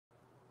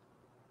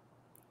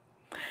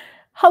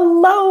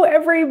Hello,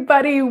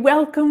 everybody.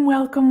 Welcome,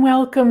 welcome,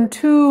 welcome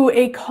to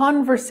a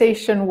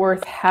conversation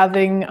worth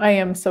having. I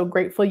am so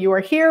grateful you are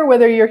here,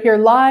 whether you're here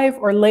live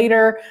or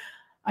later.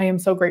 I am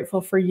so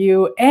grateful for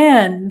you.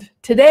 And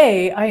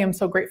today, I am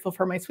so grateful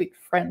for my sweet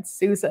friend,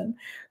 Susan,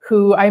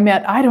 who I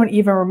met, I don't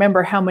even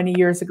remember how many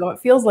years ago.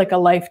 It feels like a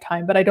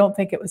lifetime, but I don't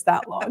think it was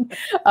that long.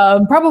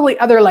 Probably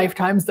other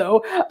lifetimes,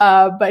 though.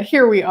 But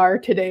here we are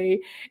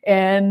today.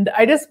 And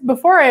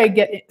before I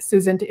get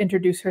Susan to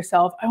introduce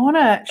herself, I want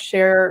to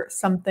share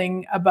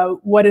something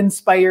about what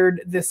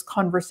inspired this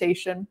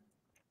conversation.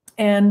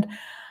 And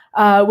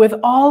with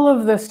all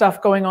of the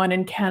stuff going on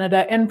in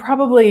Canada and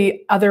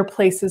probably other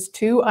places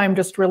too, I'm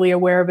just really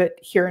aware of it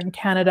here in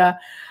Canada,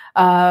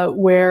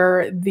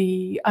 where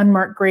the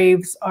unmarked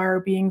graves are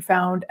being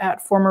found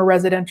at former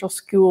residential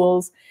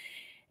schools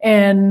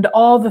and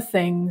all the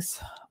things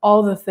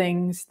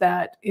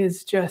that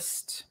is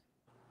just,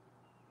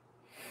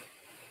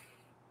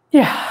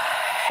 yeah.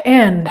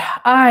 And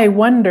I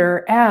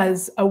wonder,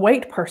 as a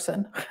white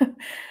person,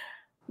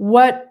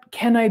 what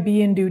can I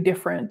be and do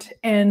different?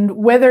 And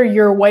whether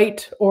you're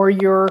white or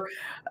you're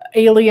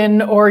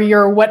alien or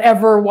you're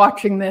whatever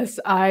watching this,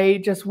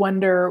 I just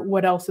wonder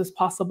what else is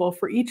possible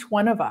for each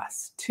one of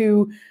us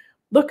to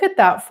look at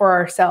that for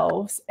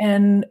ourselves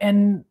and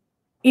in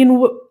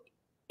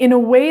a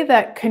way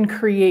that can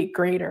create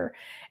greater.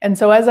 And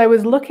so as I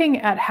was looking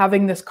at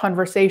having this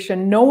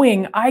conversation,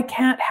 knowing I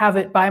can't have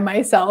it by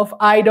myself,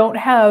 I don't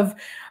have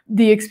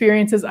the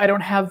experiences, I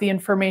don't have the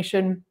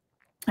information,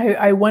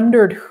 I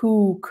wondered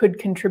who could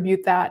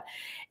contribute that.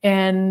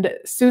 And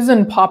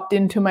Susan popped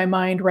into my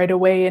mind right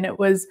away. And it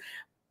was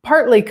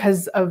partly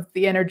because of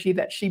the energy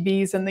that she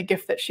bees and the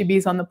gift that she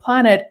bees on the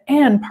planet.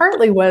 And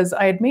partly was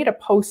I had made a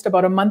post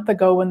about a month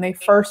ago when they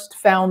first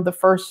found the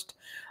first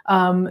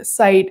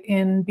site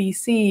in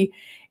BC.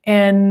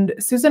 And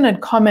Susan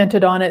had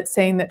commented on it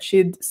saying that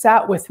she'd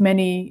sat with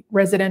many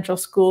residential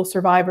school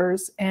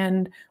survivors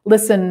and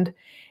listened.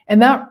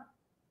 And that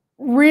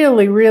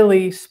really,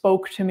 really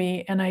spoke to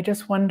me. And I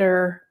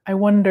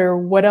wonder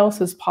what else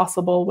is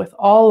possible with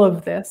all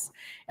of this.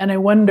 And I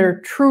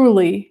wonder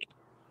truly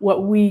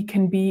what we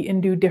can be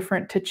and do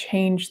different to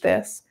change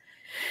this.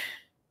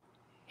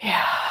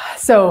 Yeah.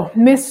 So,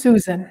 Miss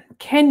Susan,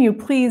 can you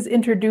please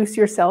introduce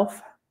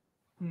yourself?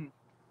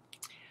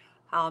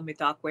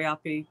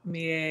 Mitakweapi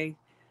mie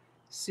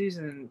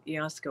Susan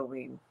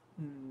Iaskowin.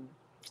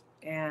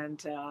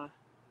 And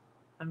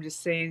I'm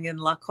just saying in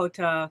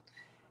Lakota,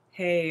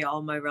 hey,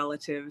 all my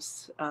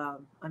relatives,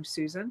 I'm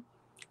Susan.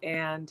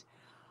 And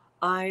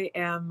I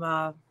am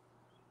a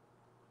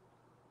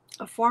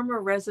former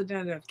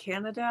resident of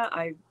Canada.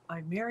 I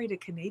married a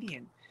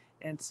Canadian,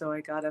 and so I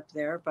got up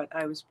there, but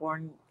I was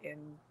born in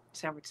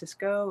San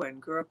Francisco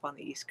and grew up on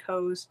the East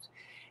Coast.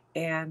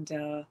 And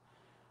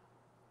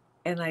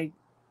I,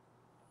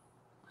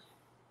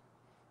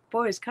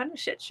 boy, it's kind of a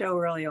shit show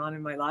early on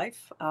in my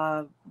life.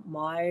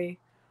 My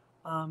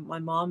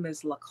mom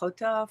is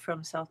Lakota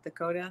from South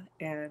Dakota,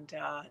 and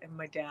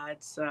my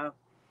dad's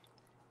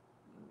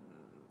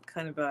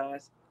kind of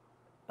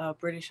a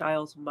British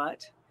Isles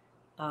mutt,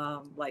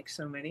 like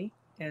so many.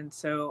 And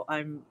so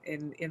I'm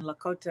in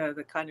Lakota,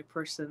 the kind of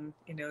person,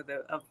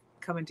 of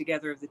coming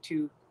together of the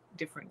two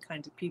different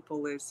kinds of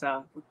people is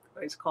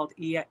called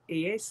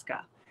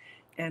Ieska,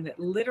 and it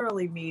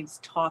literally means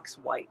talks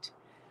white.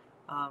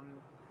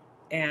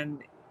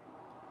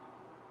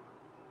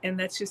 And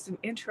that's just an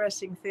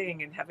interesting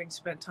thing. And having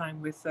spent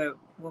time with a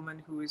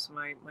woman who is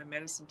my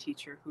medicine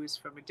teacher, who is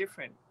from a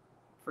different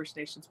First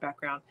Nations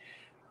background,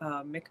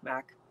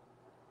 Micmac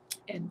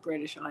and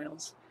British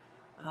Isles,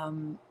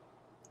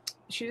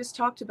 she just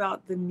talked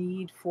about the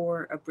need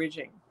for a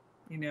bridging,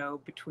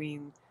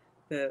 between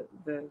the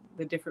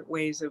different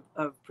ways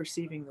of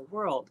perceiving the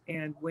world.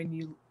 And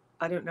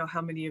I don't know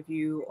how many of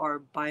you are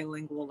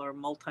bilingual or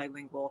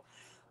multilingual,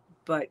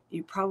 but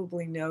you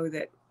probably know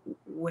that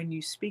when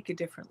you speak a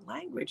different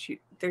language,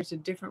 there's a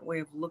different way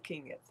of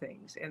looking at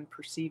things and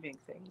perceiving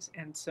things.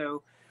 And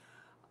so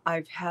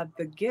I've had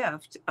the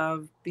gift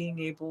of being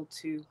able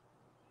to,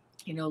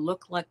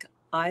 look like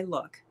I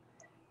look,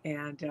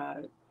 and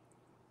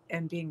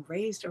being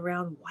raised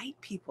around white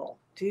people.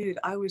 Dude,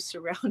 I was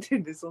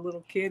surrounded as a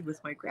little kid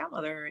with my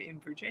grandmother in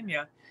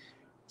Virginia,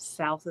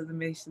 south of the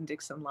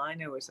Mason-Dixon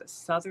line. I was a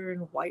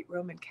Southern white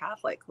Roman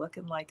Catholic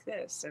looking like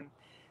this. And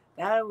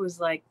that was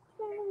like,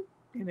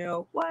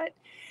 what?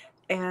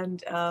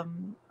 And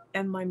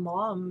my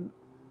mom,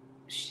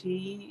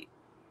 she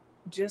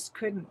just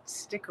couldn't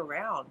stick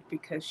around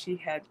because she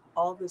had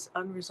all this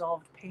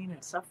unresolved pain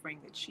and suffering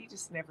that she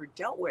just never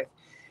dealt with.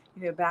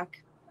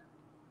 Back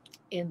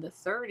in the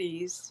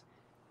 30s,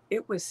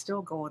 it was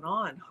still going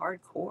on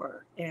hardcore.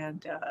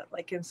 And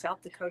like in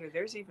South Dakota,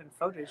 there's even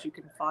photos you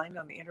can find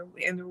on the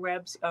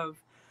interwebs of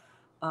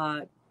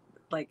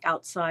like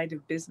outside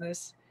of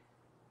business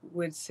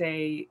would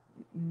say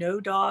no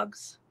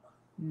dogs,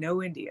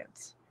 no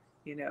Indians.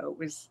 It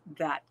was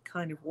that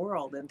kind of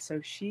world. And so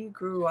she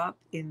grew up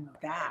in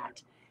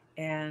that.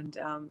 And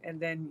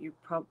then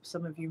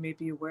some of you may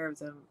be aware of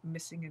the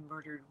missing and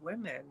murdered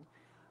women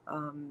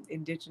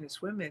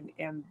Indigenous women,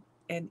 and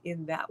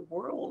in that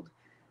world,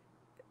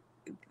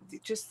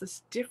 just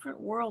this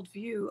different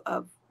worldview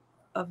of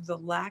the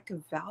lack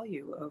of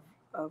value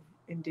of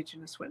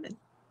Indigenous women.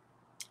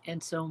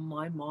 And so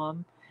my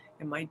mom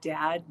and my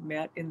dad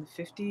met in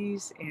the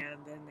 50s, and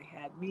then they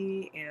had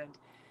me, and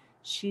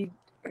she,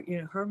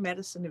 her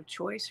medicine of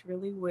choice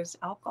really was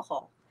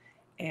alcohol.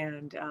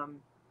 And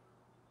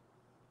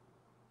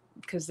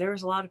because there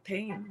was a lot of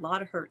pain, a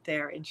lot of hurt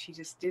there, and she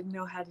just didn't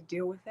know how to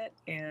deal with it.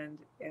 And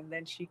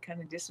then she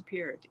kind of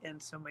disappeared.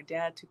 And so my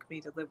dad took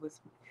me to live with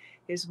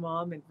his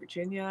mom in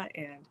Virginia,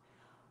 and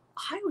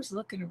I was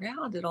looking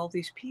around at all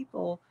these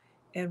people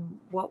and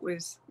what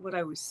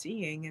I was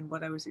seeing and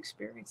what I was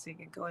experiencing,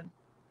 and going,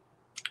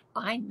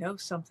 I know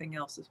something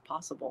else is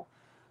possible,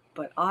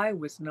 but I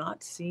was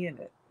not seeing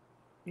it,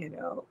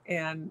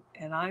 and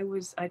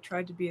I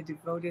tried to be a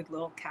devoted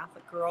little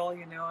Catholic girl,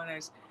 and I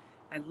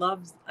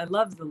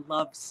loved the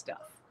love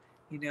stuff.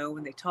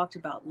 When they talked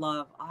about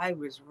love, I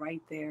was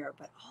right there,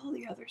 but all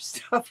the other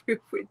stuff,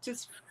 it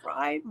just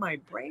fried my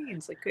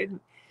brains. I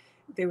couldn't,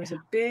 there was Yeah.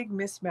 a big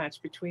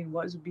mismatch between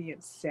what was being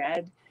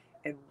said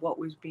and what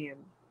was being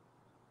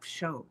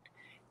shown.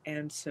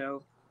 And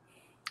so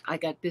I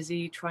got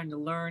busy trying to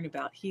learn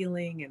about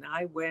healing, and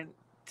I went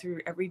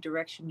through every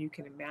direction you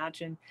can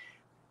imagine.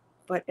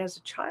 But as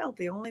a child,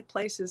 the only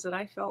places that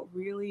I felt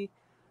really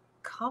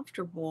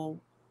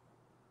comfortable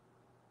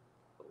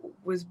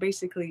was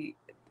basically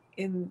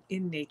in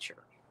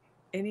nature,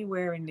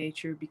 anywhere in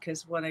nature,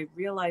 because what I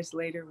realized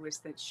later was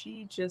that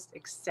she just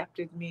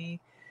accepted me,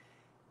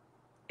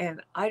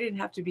 and I didn't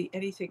have to be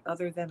anything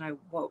other than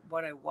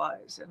what I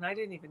was, and I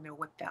didn't even know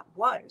what that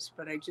was,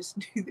 but I just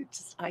knew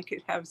that I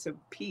could have some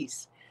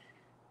peace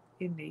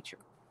in nature.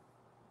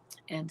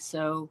 And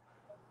so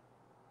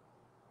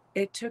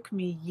it took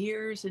me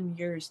years and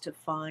years to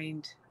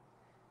find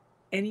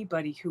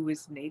anybody who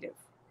was native,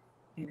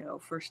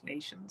 First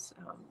Nations,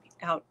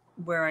 out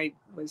where I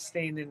was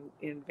staying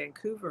in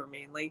Vancouver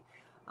mainly.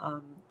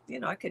 Um,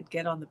 I could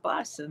get on the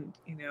bus, and,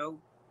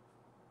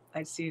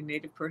 I'd see a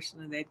native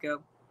person, and they'd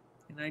go,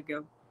 and I'd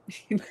go,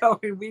 and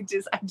I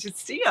just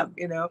see them,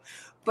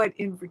 But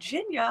in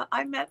Virginia,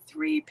 I met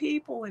 3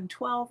 people in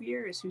 12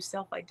 years who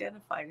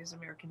self-identified as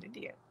American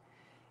Indian.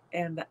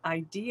 And the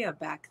idea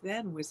back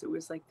then was, it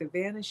was like the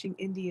vanishing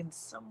Indians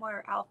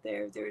somewhere out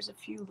there. There's a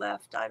few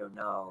left. I don't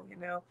know,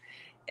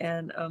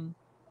 And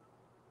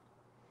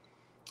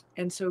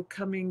and so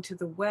coming to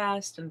the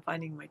West and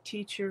finding my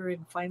teacher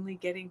and finally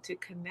getting to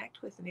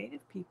connect with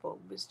Native people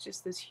was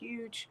just this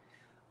huge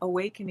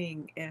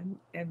awakening and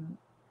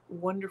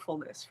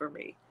wonderfulness for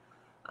me.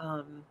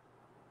 Um,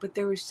 but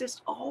there was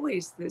just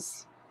always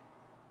this,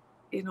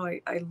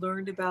 I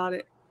learned about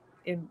it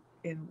in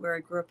where I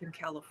grew up in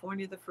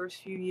California the first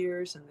few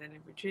years, and then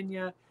in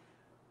Virginia,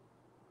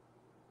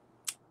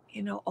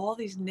 all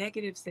these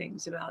negative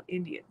things about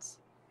Indians,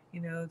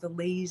 the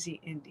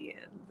lazy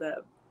Indian,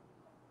 the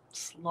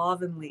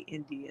slovenly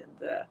Indian,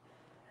 the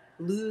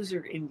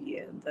loser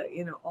Indian,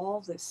 all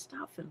this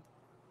stuff. And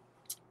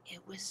it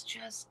was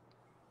just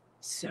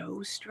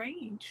so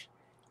strange,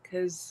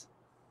 because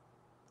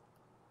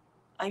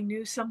I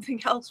knew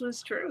something else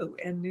was true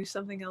and knew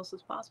something else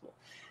was possible.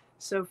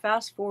 So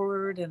fast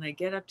forward, and I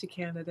get up to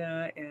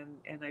Canada,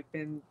 and I've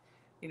been,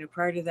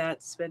 prior to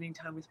that, spending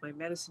time with my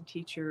medicine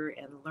teacher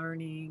and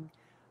learning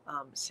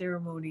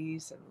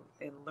ceremonies,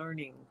 and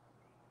learning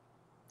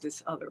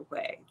this other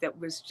way that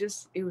was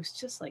just, it was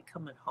just like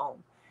coming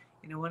home.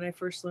 When I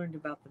first learned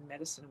about the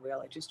medicine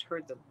wheel, I just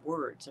heard the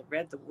words, I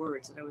read the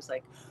words, and I was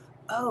like,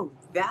 oh,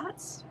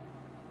 that's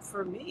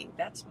for me,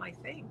 that's my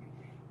thing.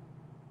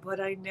 But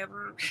I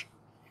never,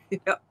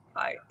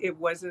 it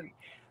wasn't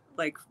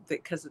like,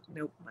 because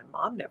my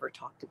mom never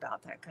talked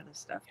about that kind of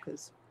stuff,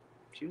 because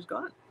she was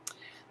gone.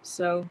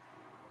 So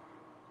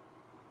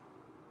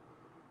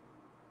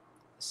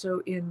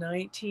in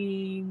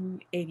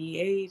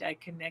 1988, I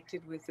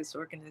connected with this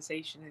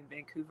organization in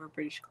Vancouver,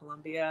 British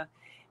Columbia,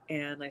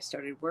 and I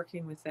started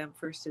working with them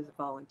first as a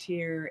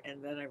volunteer,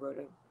 and then I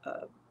wrote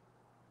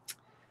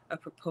a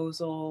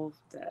proposal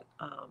that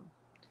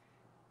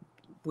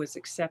was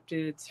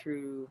accepted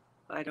through,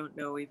 I don't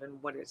know even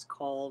what it's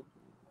called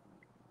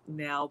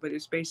now, but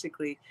it's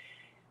basically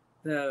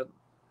the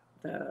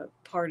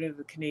part of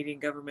the Canadian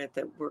government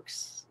that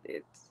works.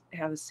 It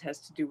has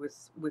to do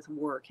with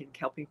work and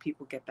helping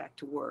people get back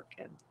to work,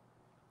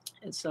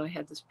 and so I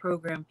had this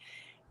program,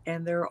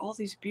 and there were all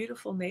these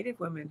beautiful Native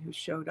women who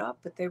showed up,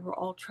 but they were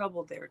all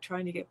troubled. They were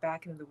trying to get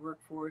back into the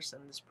workforce,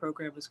 and this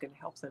program was going to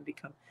help them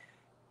become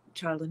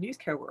child and youth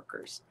care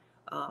workers.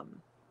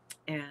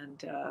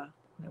 And I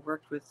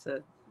worked with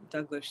the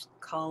Douglas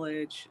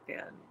College,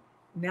 and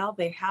now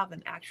they have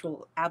an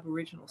actual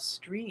Aboriginal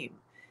stream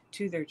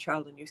to their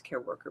child and youth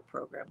care worker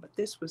program. But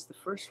this was the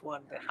first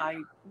one that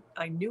I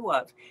knew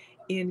of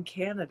in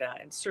Canada,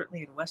 and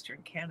certainly in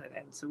Western Canada.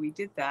 And so we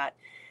did that.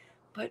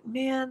 But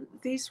man,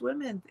 these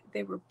women,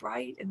 they were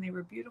bright and they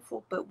were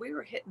beautiful, but we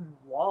were hitting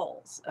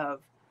walls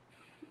of,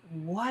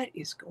 what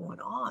is going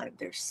on?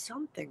 There's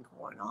something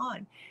going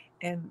on.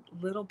 And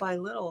little by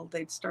little,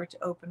 they'd start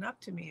to open up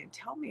to me and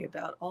tell me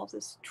about all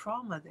this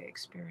trauma they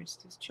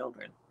experienced as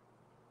children.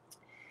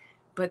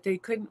 But they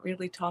couldn't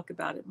really talk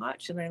about it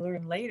much. And I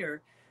learned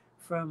later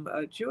from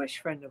a Jewish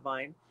friend of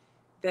mine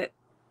that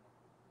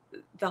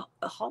the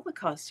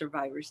Holocaust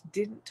survivors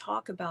didn't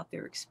talk about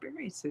their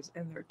experiences,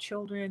 and their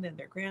children and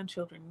their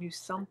grandchildren knew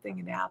something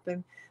had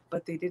happened,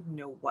 but they didn't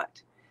know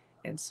what.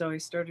 And so I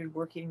started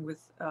working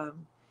with,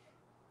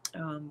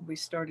 we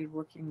started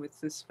working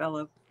with this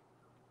fellow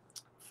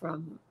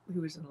from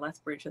who was in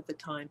Lethbridge at the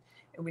time,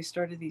 and we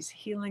started these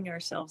healing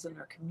ourselves in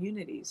our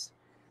communities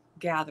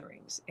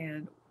gatherings,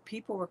 and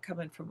people were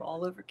coming from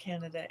all over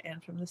Canada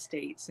and from the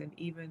States, and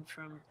even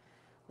from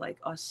like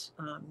us,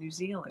 New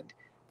Zealand.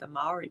 The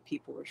Maori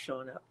people were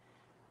showing up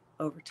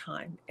over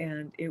time,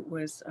 and it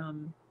was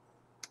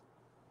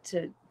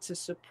to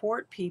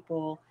support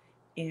people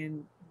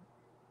in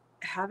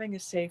having a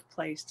safe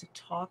place to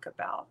talk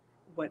about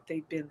what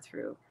they've been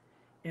through.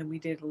 And we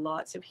did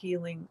lots of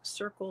healing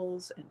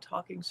circles and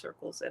talking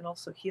circles, and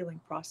also healing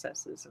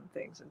processes and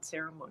things and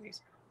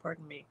ceremonies,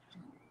 pardon me.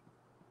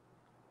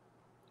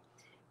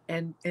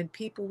 And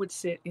people would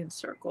sit in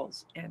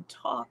circles and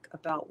talk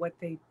about what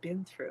they'd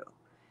been through.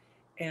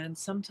 And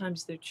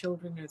sometimes their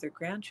children or their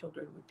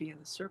grandchildren would be in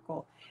the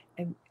circle,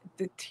 and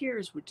the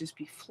tears would just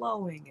be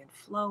flowing and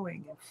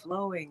flowing and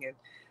flowing. And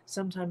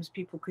sometimes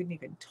people couldn't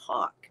even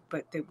talk,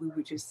 but that we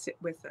would just sit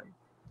with them,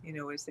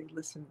 as they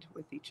listened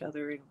with each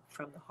other and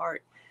from the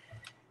heart.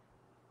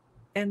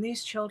 And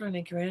these children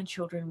and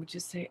grandchildren would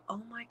just say,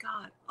 "Oh my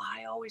God,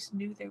 I always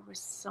knew there was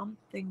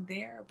something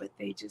there, but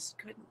they just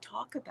couldn't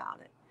talk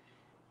about it."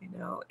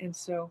 And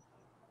so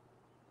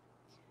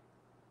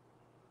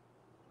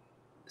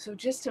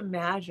just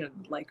imagine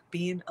like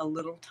being a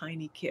little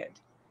tiny kid,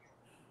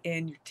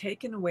 and you're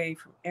taken away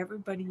from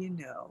everybody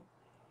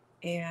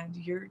and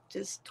you're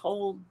just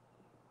told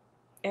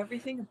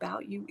everything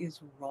about you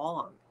is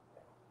wrong.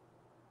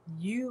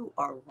 You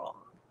are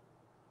wrong.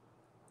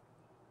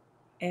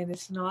 And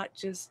it's not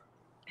just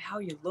how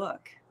you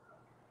look,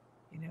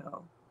 you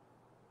know,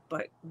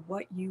 but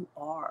what you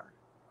are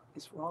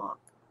is wrong.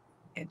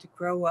 And to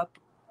grow up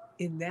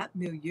in that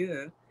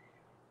milieu,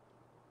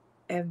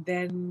 and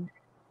then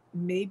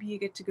maybe you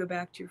get to go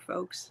back to your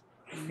folks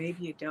and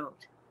maybe you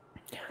don't.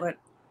 But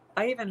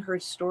I even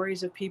heard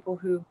stories of people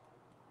who,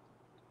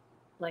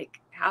 like,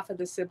 half of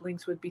the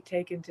siblings would be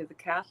taken to the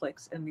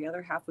Catholics and the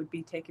other half would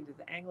be taken to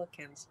the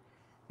Anglicans.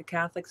 The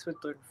Catholics would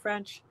learn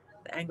French,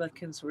 the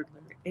Anglicans would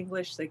learn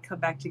English. They'd come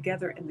back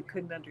together and they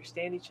couldn't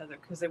understand each other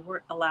because they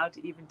weren't allowed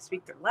to even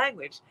speak their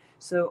language.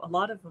 So a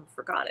lot of them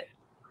forgot it.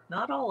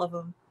 Not all of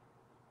them,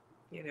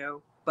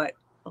 but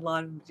a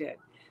lot of them did.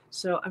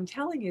 So I'm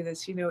telling you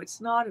this,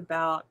 it's not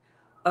about,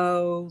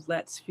 oh,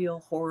 let's feel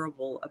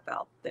horrible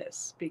about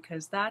this,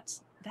 because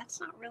that's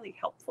not really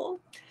helpful.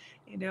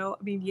 I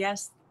mean,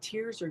 yes,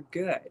 tears are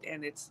good,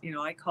 and it's,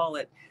 I call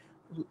it,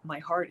 my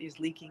heart is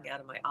leaking out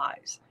of my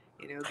eyes,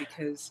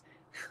 because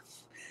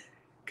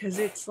because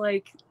it's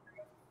like,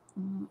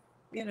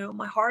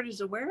 my heart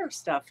is aware of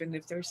stuff, and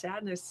if there's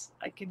sadness,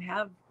 I can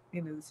have,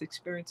 this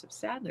experience of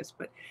sadness,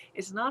 but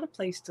it's not a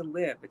place to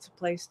live. It's a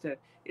place to,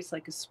 it's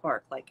like a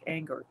spark, like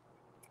anger.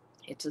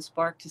 It's a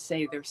spark to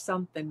say there's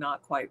something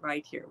not quite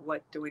right here.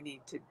 What do I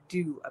need to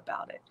do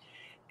about it?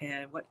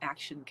 And what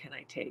action can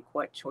I take?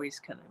 What choice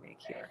can I make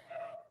here?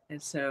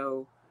 And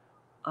so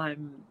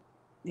I'm,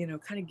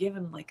 kind of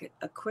given like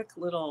a quick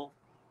little,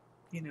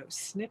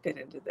 snippet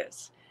into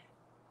this.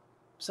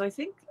 So I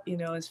think,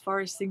 as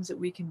far as things that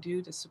we can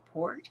do to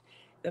support,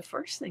 the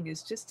first thing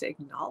is just to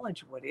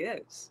acknowledge what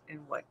is and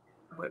what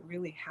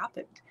really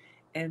happened.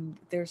 And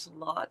there's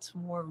lots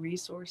more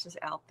resources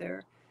out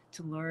there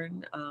to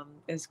learn.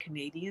 As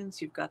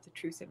Canadians, you've got the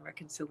Truth and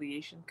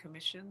Reconciliation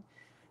Commission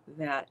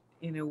that,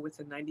 with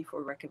the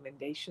 94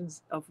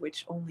 recommendations, of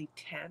which only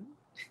 10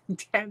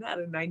 out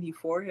of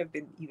 94 have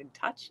been even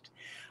touched.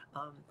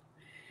 Um,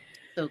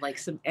 so like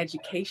some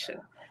education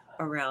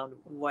around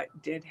what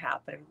did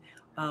happen.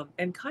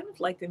 And kind of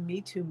like the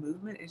Me Too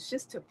movement is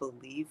just to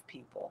believe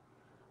people,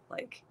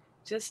 like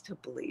just to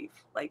believe.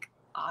 Like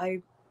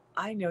I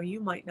know you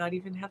might not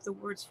even have the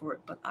words for it,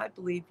 but I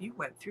believe you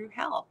went through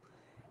hell.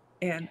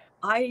 And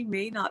I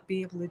may not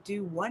be able to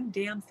do one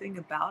damn thing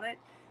about it,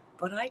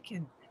 but I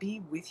can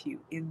be with you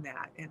in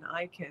that. And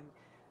I can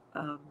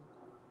um,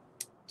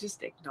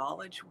 just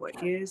acknowledge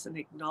what is and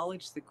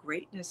acknowledge the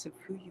greatness of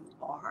who you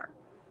are.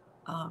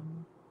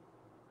 Um,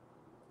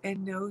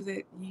 and know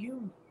that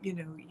you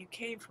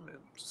came from a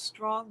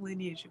strong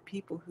lineage of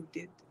people who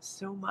did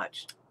so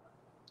much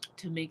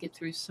to make it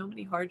through so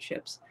many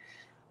hardships,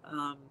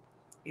 um,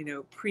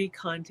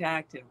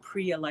 pre-contact and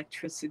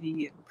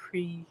pre-electricity and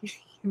you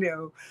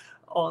know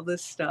all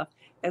this stuff.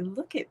 And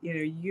look at,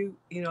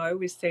 I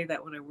always say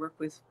that when I work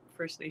with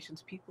First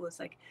Nations people, it's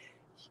like,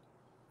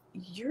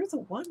 you're the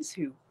ones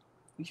who,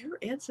 your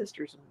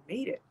ancestors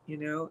made it,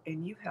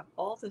 and you have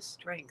all this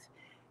strength.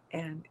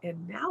 And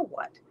now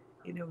what?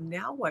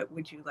 Now what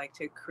would you like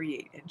to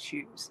create and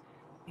choose,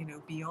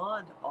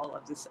 beyond all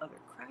of this other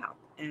crap?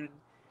 And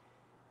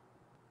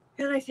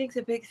And I think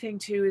the big thing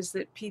too is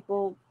that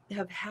people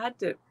have had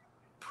to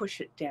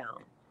push it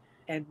down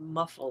and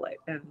muffle it.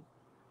 And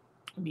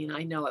I mean,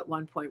 I know at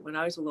one point when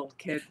I was a little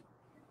kid,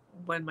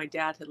 when my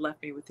dad had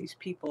left me with these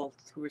people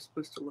who were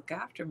supposed to look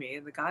after me,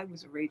 and the guy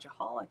was a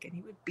rageaholic, and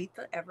he would beat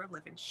the ever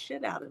living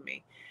shit out of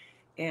me.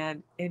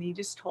 And he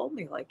just told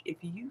me, like, if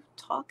you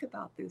talk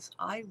about this,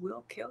 I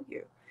will kill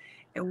you.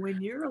 And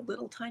when you're a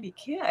little tiny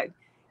kid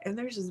and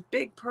there's this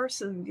big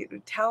person, you know,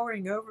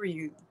 towering over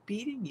you,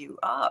 beating you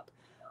up,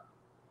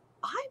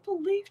 I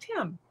believed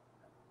him.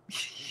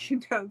 You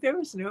know, there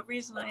was no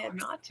reason I had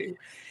not to.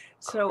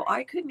 So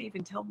I couldn't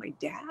even tell my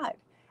dad.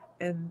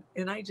 And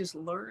I just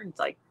learned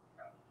like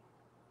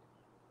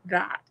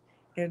that.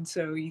 And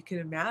so you can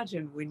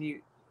imagine when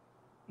you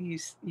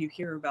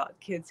hear about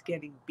kids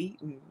getting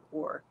beaten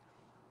or,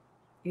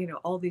 you know,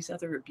 all these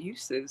other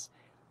abuses,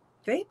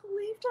 they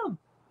believed them,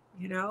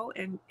 you know,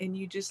 and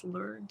you just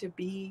learn to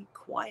be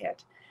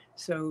quiet.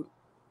 So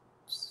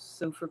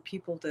for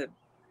people to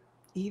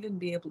even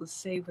be able to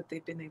say what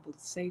they've been able to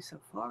say so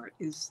far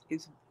is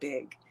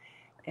big.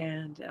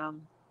 And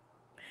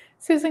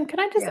Susan, can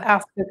I just yeah,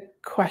 ask a yeah,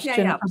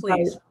 question yeah, about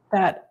please.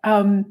 that?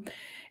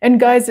 And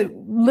guys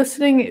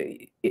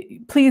listening,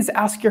 please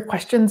ask your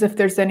questions. If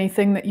there's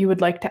anything that you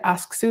would like to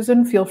ask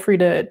Susan, feel free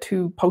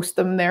to post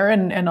them there,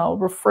 and I'll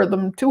refer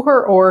them to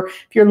her. Or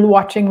if you're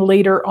watching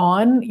later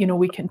on, you know,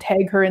 we can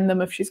tag her in them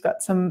if she's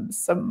got some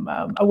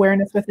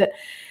awareness with it.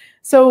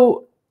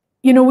 So,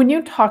 you know, when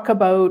you talk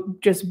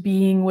about just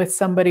being with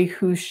somebody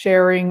who's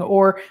sharing,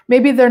 or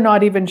maybe they're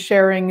not even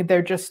sharing,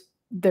 they're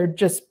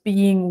just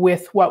being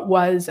with what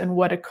was and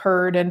what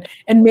occurred,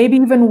 and maybe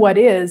even what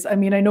is. I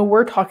mean, I know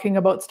we're talking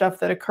about stuff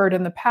that occurred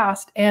in the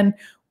past, and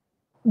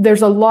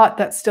there's a lot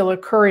that's still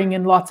occurring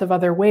in lots of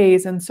other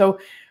ways. And so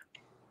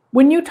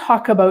when you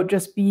talk about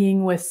just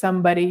being with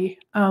somebody,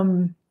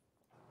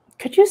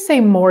 could you say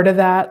more to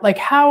that? Like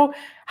how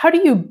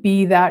do you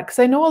be that? Because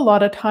I know a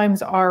lot of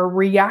times our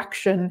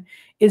reaction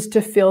is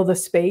to fill the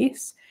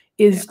space,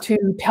 Yeah. is to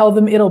tell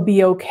them it'll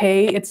be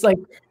okay. It's like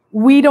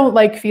we don't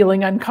like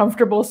feeling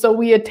uncomfortable, so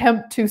we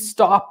attempt to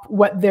stop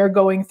what they're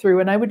going through.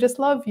 And I would just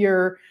love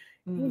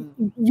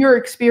Mm, your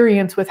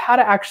experience with how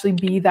to actually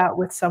be that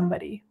with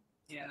somebody.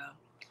 yeah.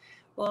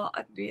 Well,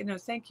 you know,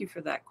 thank you for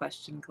that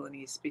question,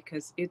 Glenise,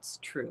 because it's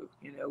true.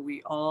 You know,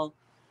 we all,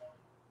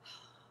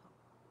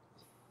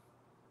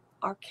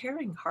 our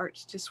caring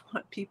hearts just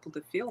want people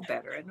to feel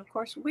better. And of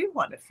course, we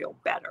want to feel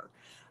better.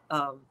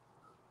 Um,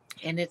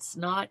 and it's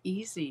not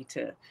easy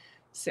to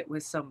sit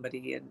with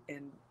somebody and,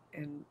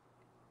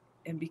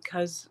 and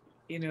because,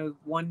 you know,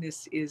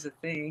 oneness is a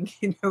thing,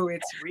 you know,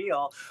 it's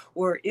real.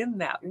 We're in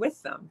that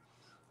with them.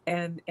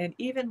 And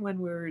even when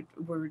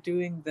we're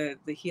doing the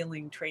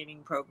healing training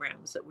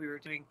programs that we were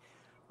doing,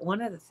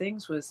 one of the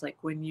things was like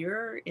when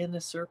you're in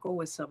a circle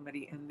with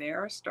somebody and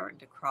they're starting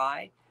to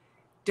cry,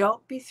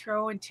 don't be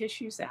throwing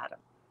tissues at them,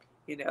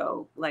 you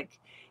know, like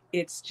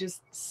it's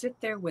just sit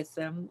there with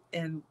them.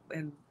 And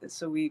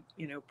so we,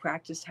 you know,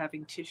 practiced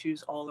having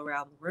tissues all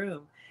around the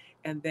room,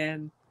 and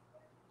then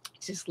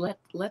just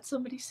let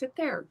somebody sit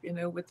there, you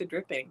know, with the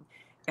dripping.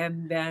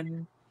 And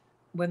then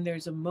when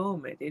there's a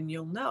moment, and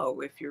you'll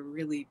know if you're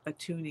really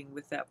attuning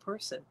with that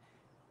person,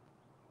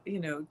 you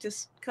know,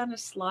 just kind of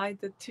slide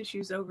the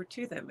tissues over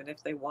to them. And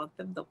if they want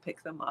them, they'll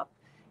pick them up,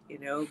 you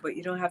know, but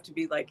you don't have to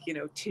be like, you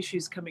know,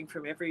 tissues coming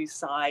from every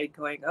side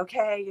going,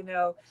 okay, you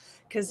know,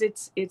 because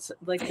it's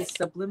like this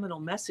subliminal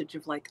message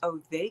of like, oh,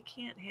 they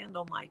can't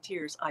handle my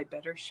tears. I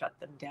better shut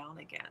them down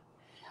again.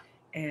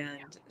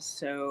 And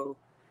so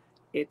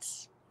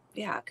it's,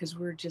 yeah, because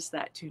we're just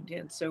that tuned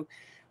in. So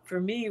for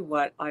me,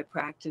 what I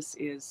practice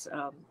is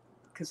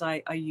because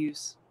I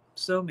use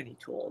so many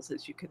tools,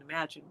 as you can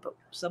imagine, but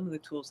some of the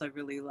tools I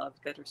really love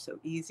that are so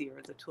easy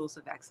are the tools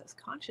of access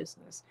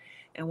consciousness.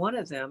 And one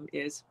of them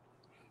is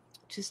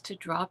just to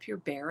drop your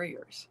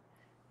barriers,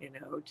 you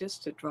know,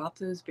 just to drop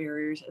those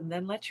barriers and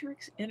then let your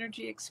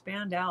energy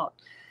expand out,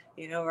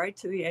 you know, right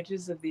to the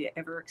edges of the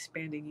ever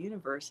expanding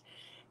universe.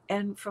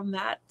 And from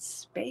that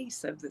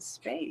space of the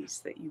space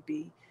that you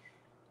be,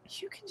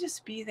 you can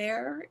just be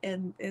there.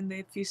 And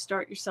if you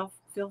start yourself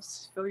feel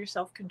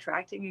yourself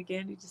contracting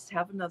again, you just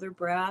have another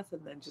breath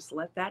and then just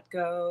let that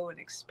go and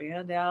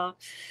expand out,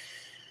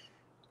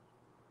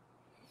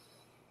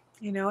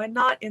 you know, and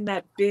not in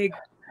that big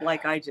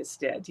like I just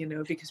did, you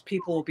know, because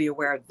people will be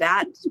aware of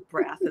that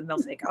breath and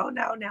they'll think, oh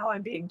no, now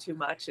I'm being too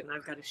much and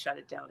I've got to shut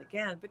it down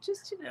again. But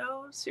just, you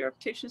know,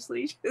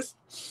 surreptitiously just,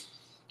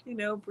 you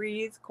know,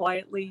 breathe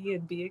quietly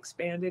and be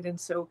expanded. And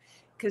so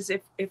because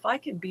if I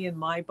can be in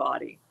my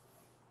body,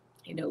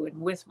 you know, and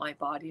with my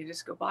body, I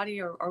just go,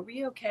 body, are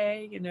we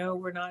okay? You know,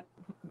 we're not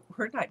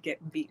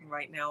getting beaten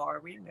right now, are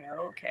we?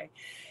 No, okay.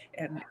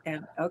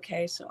 And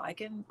okay, so I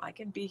can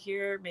be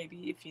here.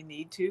 Maybe if you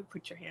need to,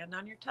 put your hand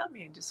on your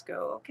tummy and just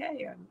go,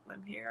 okay,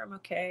 I'm here, I'm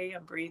okay,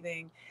 I'm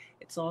breathing,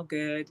 it's all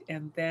good.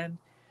 And then,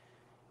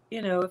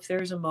 you know, if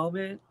there's a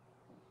moment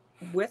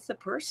with the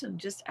person,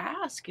 just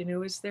ask, you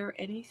know, is there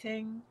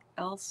anything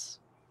else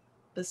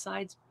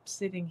besides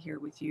sitting here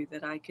with you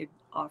that I could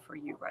offer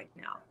you right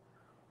now?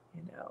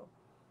 You know,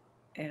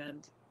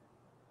 and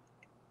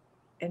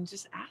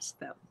just ask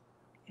them,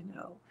 you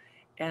know,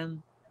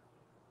 and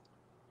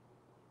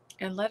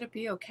let it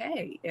be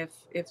okay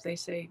if they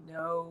say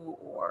no,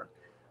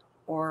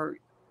 or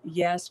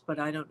yes, but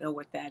I don't know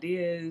what that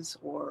is,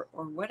 or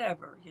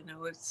whatever, you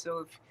know. It's so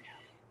if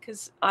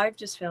because I've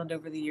just found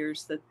over the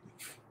years that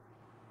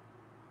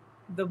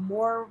the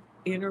more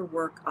inner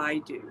work I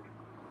do,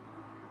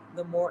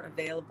 the more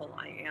available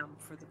I am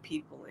for the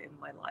people in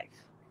my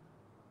life,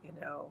 you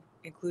know,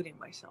 including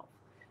myself.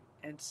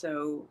 And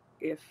so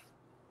if,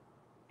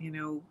 you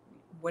know,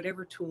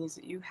 whatever tools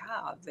that you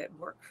have that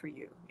work for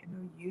you, you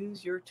know,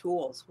 use your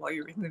tools while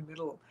you're in the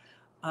middle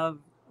of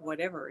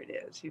whatever it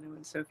is, you know.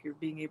 And so if you're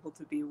being able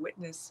to be a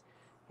witness,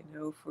 you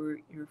know, for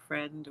your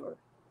friend or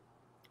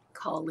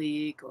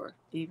colleague or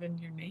even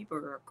your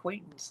neighbor or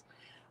acquaintance,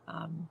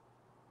 um,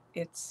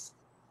 it's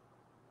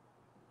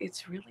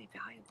really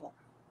valuable.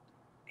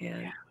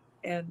 Yeah.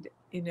 And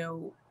you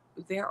know,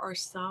 there are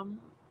some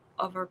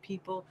of our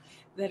people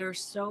that are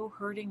so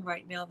hurting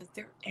right now that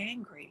they're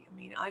angry. I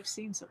mean, I've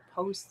seen some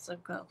posts.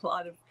 I've got a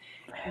lot of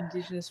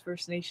Indigenous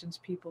First Nations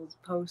people's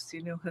posts,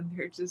 you know, and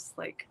they're just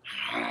like,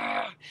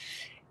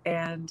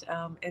 and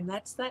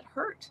that's that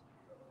hurt,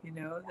 you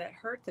know, that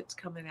hurt that's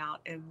coming out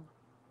and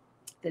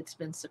that's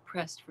been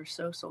suppressed for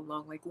so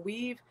long. Like,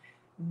 we've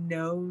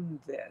known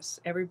this.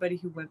 Everybody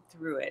who went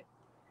through it,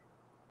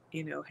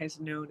 you know, has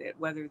known it,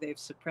 whether they've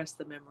suppressed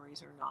the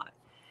memories or not.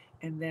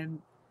 And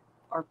then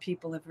our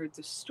people have heard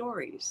the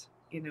stories,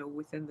 you know,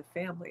 within the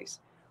families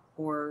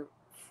or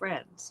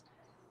friends.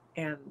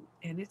 And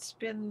it's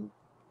been,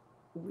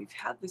 we've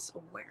had this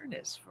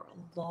awareness for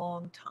a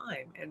long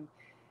time.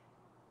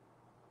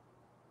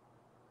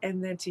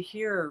 And then to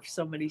hear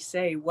somebody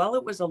say, well,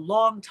 it was a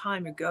long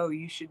time ago,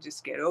 you should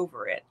just get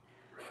over it.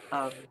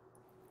 Um,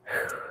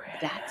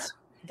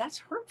 that's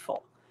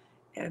hurtful.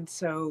 And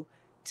so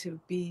to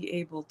be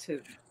able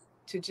to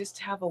just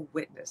have a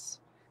witness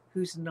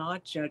who's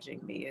not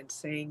judging me and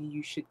saying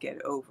you should get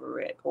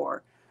over it,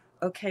 or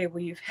okay,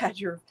 well, you've had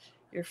your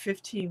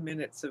 15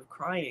 minutes of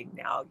crying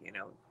now, you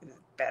know, is it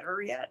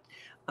better yet?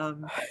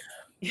 um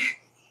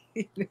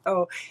you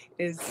know,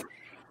 is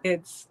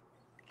it's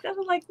kind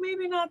of like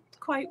maybe not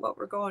quite what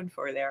we're going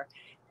for there.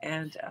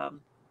 And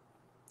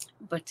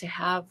but to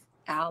have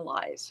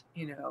allies,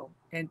 you know,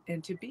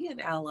 and to be an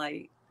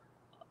ally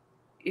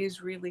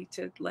is really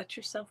to let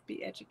yourself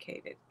be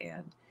educated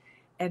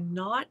and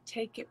not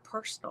take it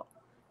personal.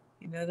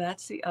 You know,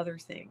 that's the other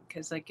thing,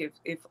 because like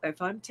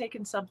if I'm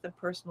taking something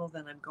personal,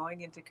 then I'm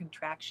going into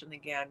contraction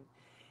again,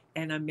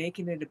 and I'm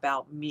making it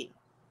about me.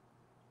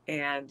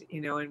 And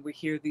you know, and we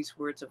hear these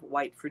words of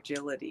white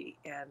fragility,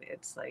 and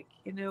it's like,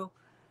 you know,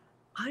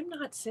 I'm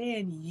not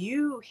saying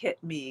you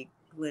hit me,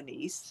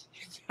 Glenise.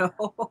 You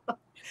know,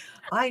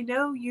 I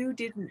know you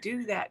didn't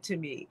do that to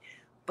me,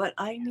 but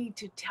I need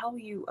to tell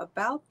you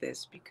about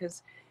this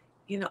because,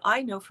 you know,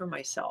 I know for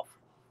myself,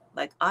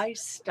 like, I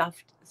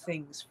stuffed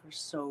things for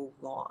so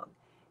long.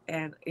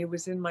 And it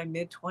was in my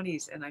mid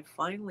 20s, and I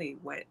finally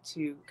went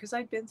to, because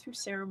I'd been through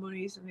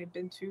ceremonies and I'd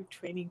been through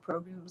training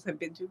programs, I've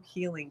been through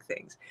healing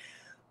things.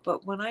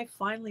 But when I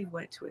finally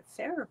went to a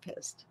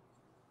therapist,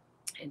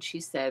 and she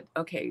said,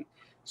 okay,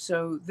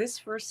 so this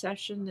first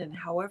session and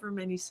however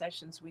many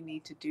sessions we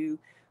need to do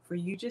for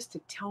you just to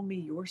tell me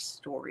your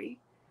story,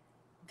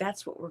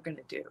 that's what we're going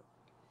to do.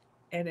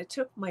 And it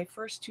took my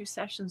first two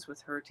sessions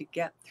with her to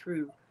get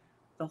through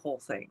the whole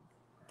thing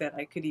that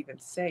I could even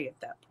say at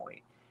that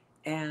point.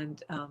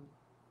 And,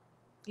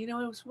 you know,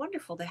 it was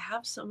wonderful to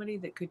have somebody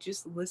that could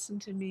just listen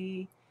to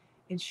me.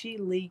 And she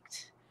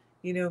leaked,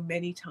 you know,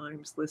 many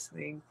times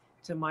listening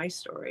to my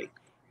story.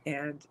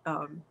 And,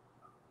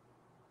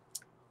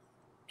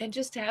 and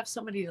just to have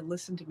somebody to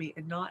listen to me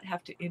and not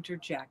have to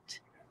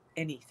interject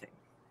anything.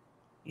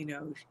 You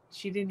know,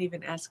 she didn't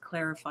even ask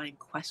clarifying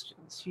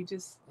questions. She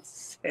just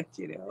said,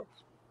 is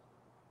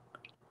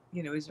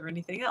there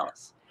anything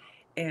else?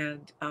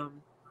 And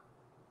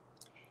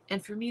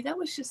and for me, that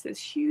was just this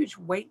huge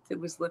weight that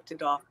was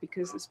lifted off,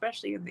 because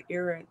especially in the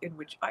era in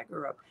which I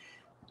grew up,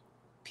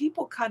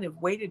 people kind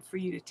of waited for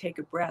you to take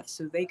a breath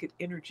so they could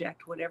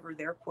interject whatever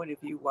their point of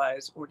view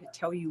was, or to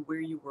tell you where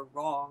you were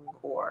wrong,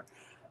 or,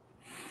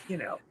 you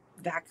know,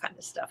 that kind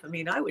of stuff. I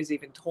mean, I was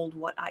even told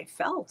what I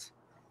felt.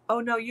 Oh,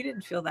 no, you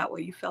didn't feel that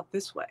way. You felt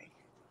this way.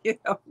 You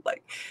know,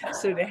 like,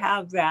 so to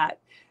have that,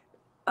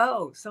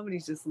 oh,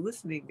 somebody's just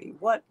listening to me.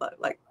 What,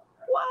 like,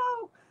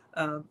 wow,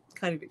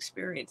 kind of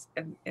experience.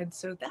 And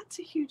so that's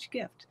a huge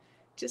gift,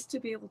 just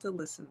to be able to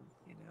listen,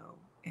 you know.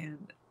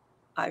 And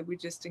I would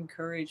just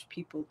encourage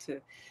people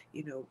to,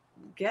 you know,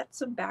 get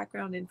some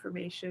background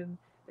information.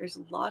 There's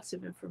lots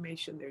of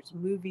information. There's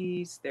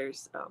movies,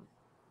 there's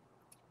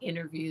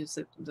interviews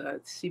that the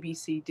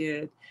CBC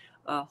did,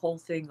 a whole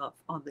thing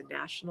on the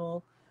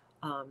national,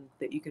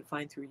 that you can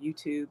find through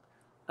YouTube,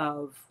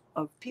 of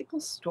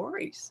people's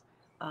stories.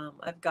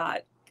 I've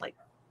got like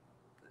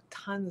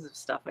tons of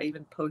stuff. I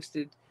even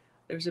posted.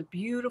 There's a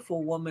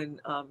beautiful woman,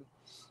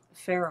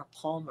 Farah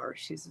Palmer.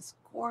 She's this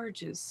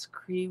gorgeous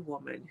Cree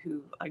woman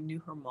who I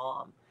knew her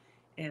mom,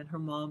 And her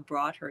mom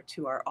brought her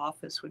to our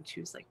office when she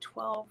was like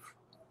 12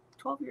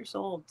 years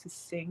old to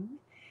sing.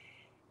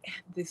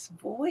 And this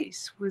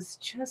voice was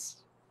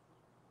just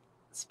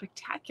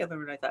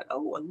spectacular. And I thought,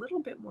 oh, a little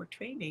bit more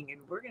training,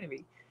 and we're going to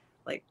be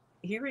like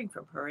hearing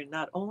from her. And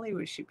not only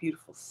was she a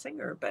beautiful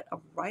singer, but a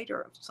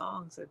writer of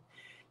songs. And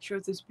she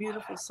wrote this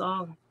beautiful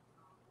song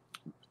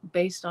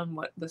based on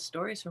what the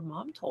stories her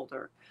mom told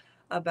her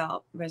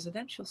about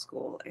residential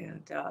school.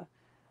 And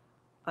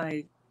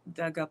I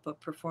dug up a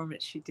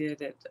performance she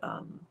did at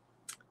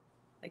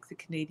like the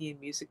Canadian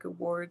Music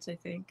Awards, I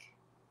think.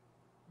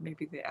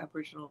 Maybe the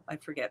Aboriginal, I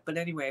forget. But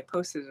anyway, I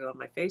posted it on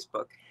my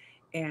Facebook.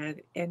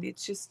 And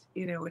it's just,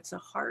 it's a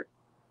heart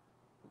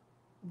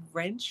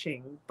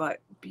wrenching but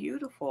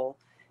beautiful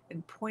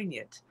and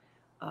poignant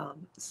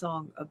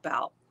song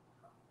about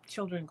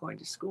children going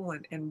to school,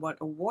 and what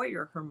a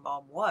warrior her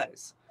mom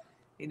was.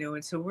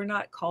 And so we're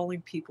not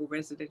calling people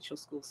residential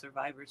school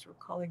survivors, we're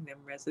calling them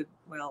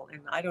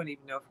and I don't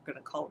even know if we're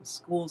going to call them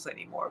schools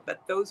anymore,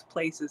 but those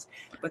places.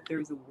 But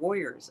they're the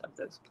warriors of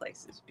those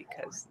places,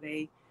 because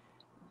they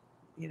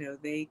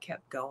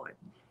kept going.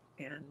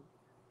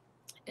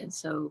 And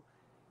so,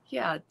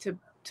 yeah,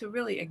 to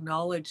really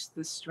acknowledge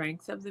the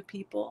strength of the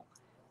people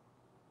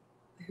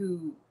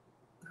who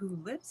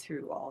lived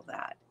through all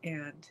that.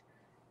 And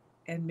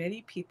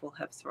many people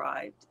have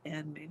thrived,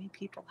 and many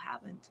people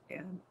haven't.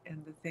 And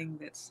the thing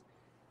that's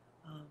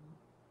um,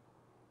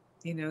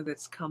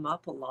 that's come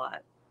up a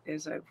lot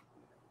as I've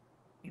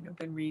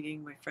been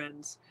reading my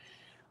friends'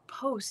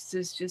 posts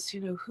is just,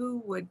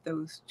 who would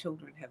those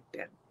children have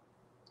been?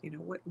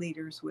 What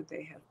leaders would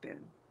they have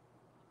been?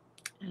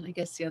 And I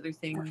guess the other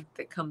thing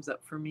that comes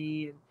up for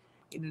me,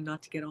 and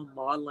not to get all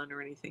maudlin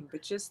or anything,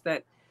 but just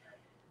that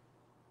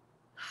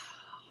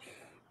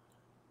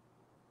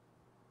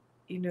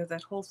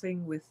that whole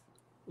thing with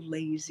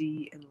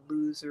lazy and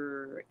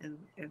loser and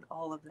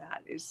all of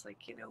that is like,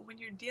 when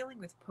you're dealing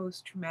with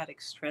post-traumatic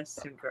stress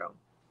syndrome,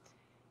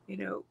 you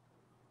know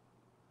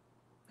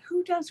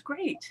who does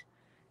great?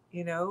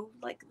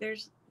 Like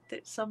there's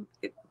some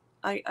it,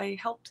 I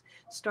helped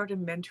start a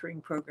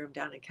mentoring program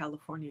down in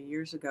California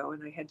years ago,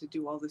 and I had to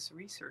do all this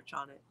research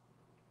on it.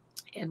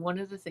 And one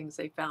of the things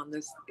they found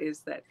this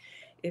is that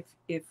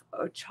if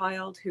a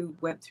child who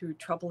went through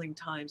troubling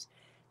times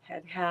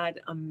had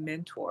a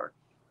mentor,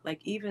 like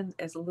even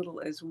as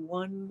little as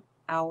 1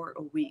 hour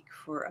a week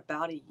for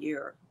about a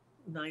year,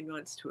 9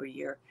 months to a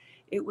year,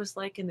 it was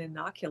like an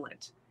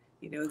inoculant,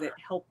 that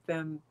helped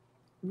them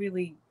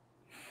really.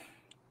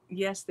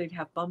 Yes, they'd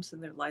have bumps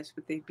in their lives,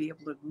 but they'd be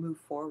able to move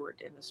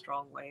forward in a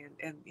strong way.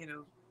 And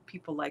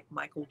people like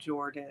Michael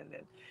Jordan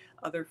and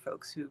other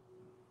folks who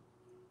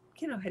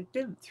had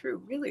been through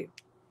really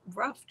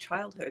rough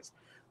childhoods,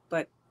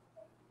 but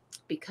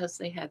because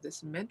they had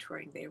this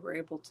mentoring, they were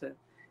able to,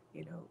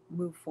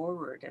 move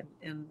forward.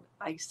 And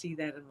I see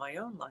that in my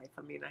own life.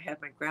 I mean, I had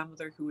my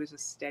grandmother who was a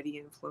steady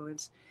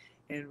influence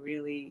and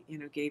really,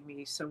 gave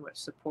me so much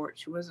support.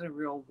 She wasn't a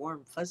real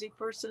warm, fuzzy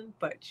person,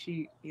 but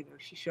she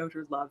showed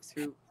her love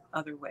through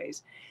other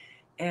ways.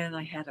 And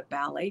I had a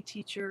ballet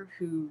teacher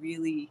who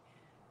really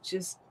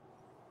just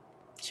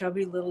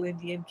chubby little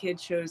Indian kid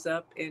shows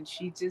up, and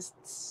she just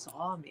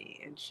saw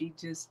me, and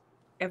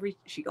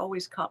she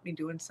always caught me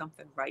doing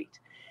something right.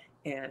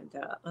 And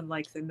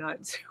unlike the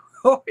nuns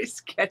who were always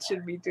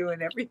catching me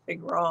doing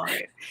everything wrong,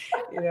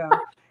 you know,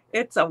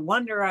 it's a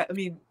wonder. I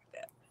mean,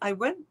 I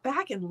went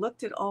back and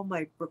looked at all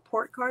my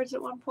report cards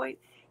at one point,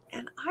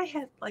 and I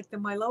had like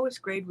my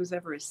lowest grade was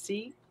ever a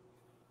C,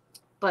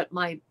 but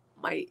my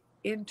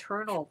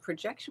internal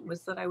projection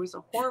was that I was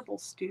a horrible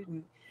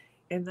student,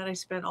 and that I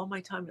spent all my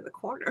time in the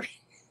corner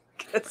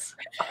because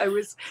I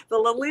was the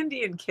little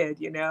Indian kid,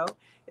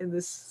 in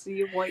this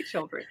sea of white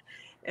children.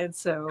 And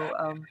so,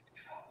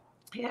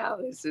 yeah,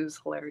 it was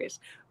hilarious.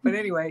 But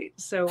anyway,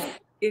 so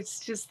it's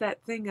just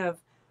that thing of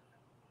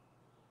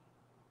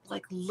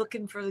like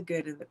looking for the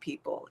good in the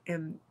people.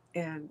 And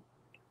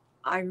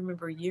I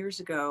remember years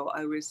ago,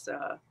 I was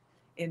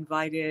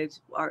invited,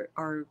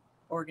 our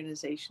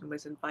organization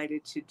was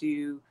invited to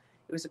do,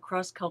 it was a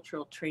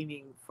cross-cultural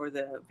training for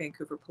the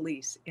Vancouver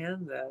Police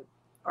and the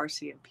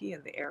RCMP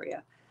in the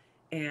area.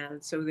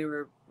 And so there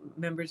were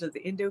members of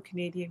the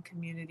Indo-Canadian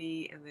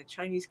community and the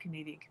Chinese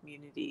Canadian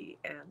community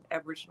and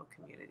Aboriginal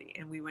community.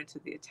 And we went to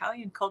the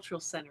Italian Cultural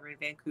Center in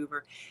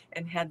Vancouver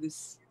and had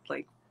this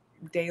like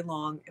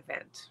day-long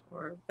event,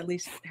 or at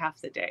least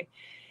half the day.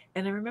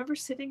 And I remember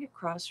sitting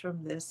across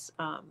from this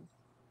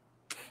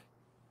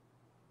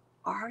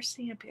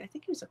RCMP, I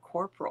think he was a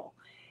corporal,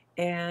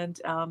 and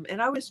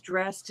I was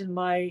dressed in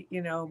my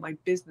my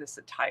business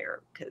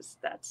attire, because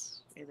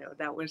that's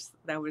that was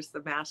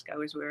the mask I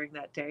was wearing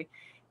that day.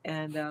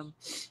 And um,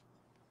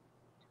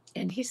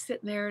 and he's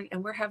sitting there,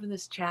 and we're having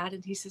this chat,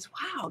 and he says,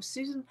 "Wow,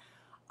 Susan,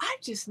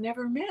 I've just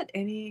never met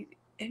any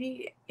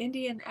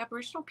Indian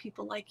Aboriginal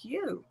people like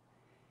you."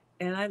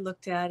 And I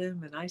looked at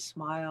him and I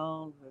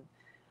smiled, and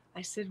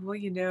I said, "Well,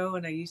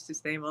 and I used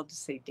his name. I'll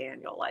just say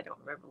Daniel. I don't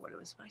remember what it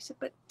was." But I said,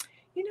 "But,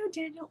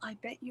 Daniel, I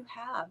bet you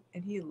have."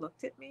 And he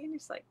looked at me and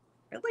he's like,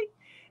 "Really?"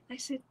 And I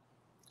said,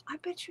 "I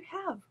bet you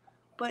have.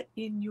 but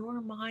in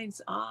your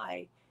mind's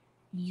eye,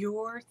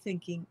 you're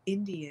thinking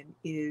Indian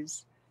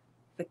is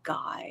the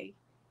guy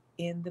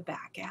in the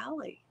back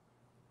alley,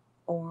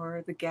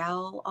 or the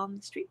gal on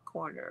the street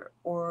corner,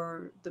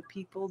 or the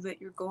people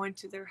that you're going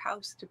to their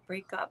house to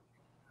break up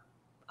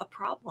a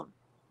problem,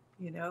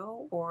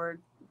 or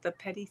the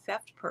petty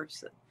theft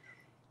person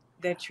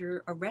that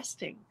you're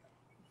arresting.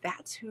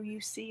 That's who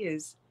you see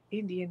as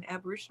Indian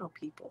Aboriginal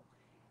people.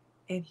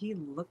 And he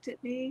looked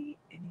at me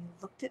and he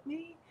looked at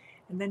me,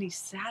 and then he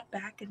sat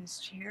back in his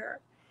chair,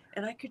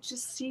 and I could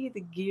just see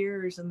the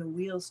gears and the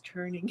wheels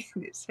turning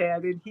in his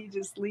head. And he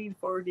just leaned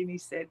forward and he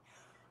said,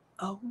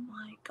 "Oh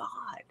my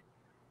God,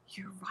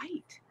 you're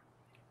right."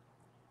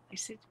 I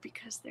said,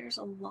 "Because there's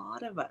a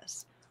lot of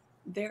us.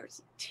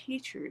 There's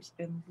teachers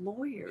and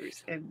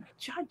lawyers and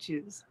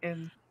judges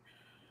and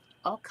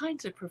all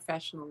kinds of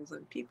professionals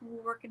and people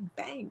who work in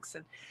banks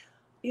and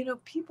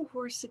people who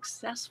are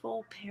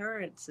successful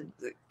parents,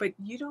 but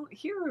you don't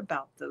hear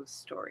about those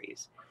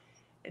stories."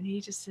 And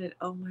he just said,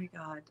 "Oh my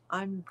God,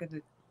 I'm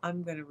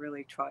gonna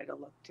really try to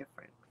look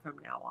different from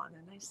now on."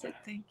 And I said,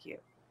 "Thank you,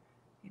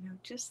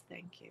 just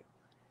thank you."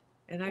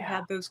 And I've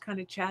had those kind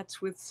of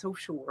chats with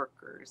social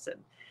workers,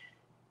 and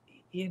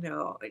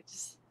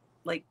it's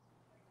like,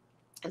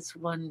 it's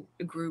one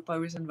group I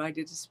was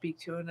invited to speak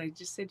to, and I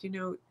just said,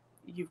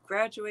 "You've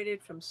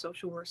graduated from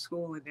social work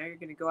school, and now you're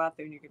going to go out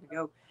there and you're going to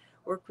go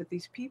work with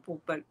these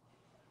people, but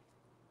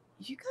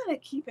you got to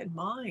keep in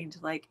mind,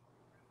 like,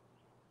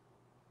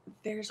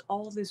 there's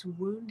all this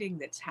wounding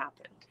that's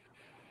happened,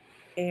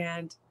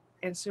 and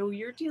so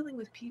you're dealing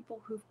with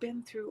people who've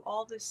been through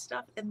all this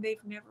stuff and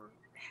they've never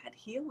had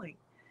healing."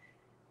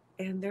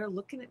 And they're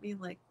looking at me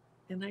like,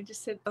 and I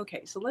just said,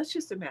 "Okay, so let's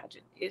just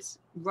imagine it's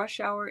rush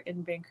hour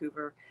in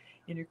Vancouver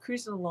and you're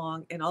cruising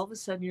along, and all of a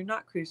sudden you're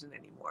not cruising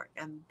anymore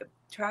and the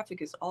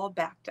traffic is all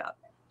backed up."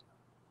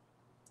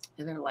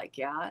 And they're like,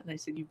 "Yeah." And I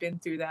said, "You've been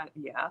through that?"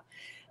 "Yeah."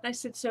 And I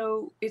said,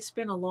 "So it's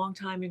been a long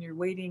time and you're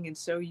waiting. And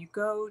so you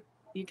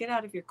get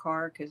out of your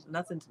car because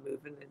nothing's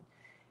moving,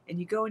 and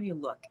you go and you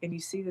look and you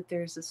see that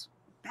there's this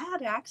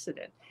bad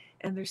accident,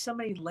 and there's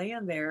somebody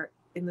laying there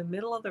in the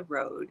middle of the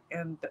road,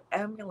 and the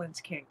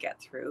ambulance can't get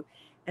through,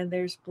 and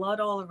there's blood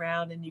all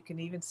around, and you can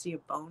even see a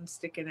bone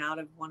sticking out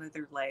of one of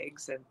their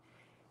legs,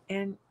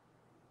 and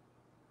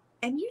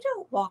you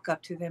don't walk up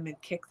to them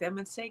and kick them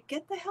and say,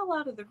 'Get the hell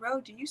out of the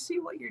road. Do you see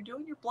what you're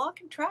doing? You're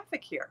blocking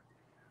traffic here.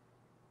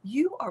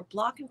 You are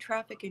blocking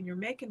traffic and you're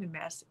making a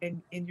mess,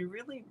 and you're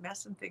really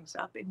messing things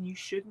up, and you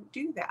shouldn't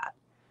do that.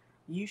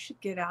 You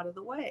should get out of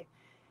the way.'"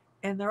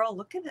 And they're all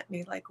looking at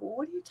me like, "Well,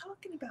 what are you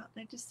talking about?"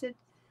 And I just said,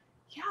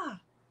 "Yeah,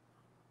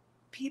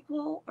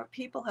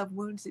 people have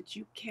wounds that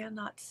you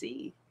cannot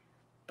see,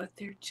 but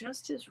they're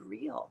just as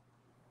real,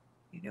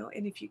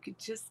 and if you could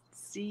just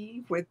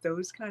see with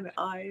those kind of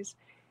eyes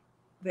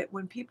that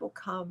when people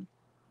come,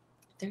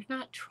 they're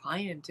not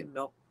trying to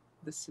milk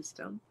the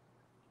system.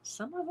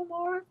 Some of them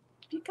are.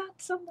 You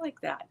got some like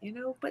that,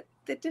 but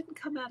that didn't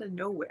come out of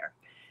nowhere.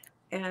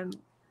 And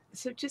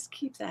so just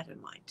keep that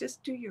in mind.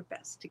 Just do your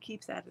best to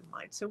keep that in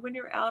mind. So when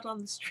you're out on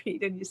the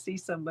street and you see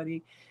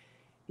somebody,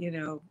 you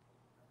know,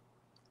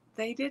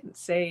 they didn't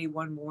say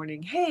one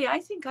morning, "Hey, I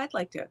think I'd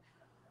like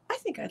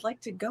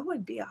to go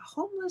and be a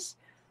homeless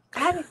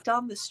addict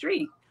on the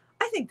street.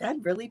 I think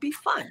that'd really be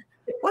fun.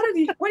 What do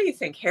you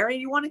think, Harry?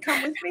 You want to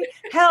come with me?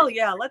 Hell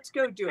yeah, let's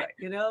go do it."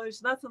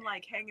 There's nothing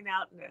like hanging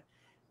out in a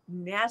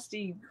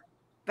nasty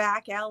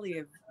back alley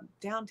of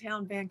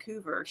downtown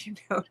Vancouver,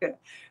 to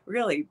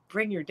really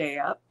bring your day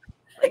up.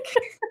 Like,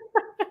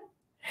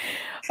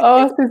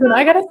 Oh, Susan,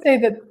 I gotta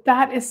say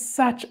that is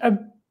such a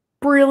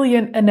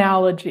brilliant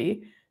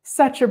analogy.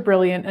 Such a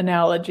brilliant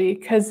analogy,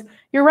 because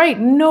you're right,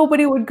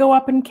 nobody would go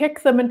up and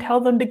kick them and tell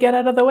them to get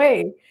out of the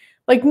way.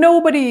 Like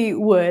nobody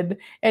would.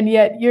 And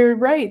yet you're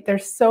right,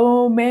 there's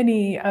so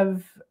many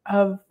of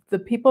the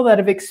people that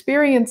have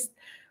experienced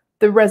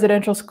the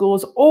residential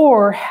schools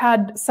or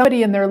had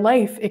somebody in their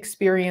life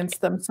experience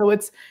them. So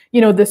it's,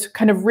 this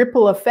kind of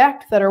ripple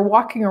effect that are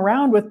walking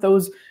around with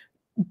those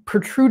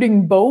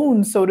protruding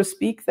bones, so to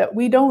speak, that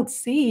we don't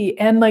see.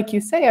 And like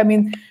you say, I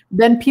mean,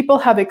 then people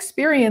have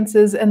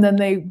experiences and then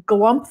they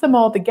glump them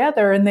all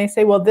together and they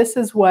say, well, this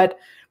is what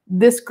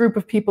this group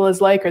of people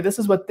is like, or this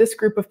is what this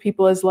group of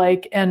people is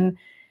like. And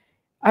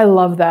I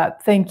love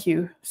that. Thank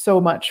you so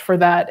much for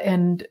that.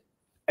 And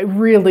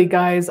really,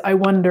 guys, I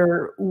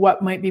wonder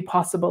what might be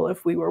possible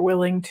if we were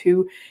willing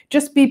to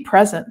just be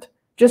present.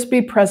 Just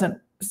be present.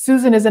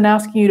 Susan isn't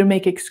asking you to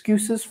make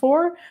excuses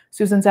for.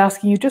 Susan's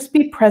asking you just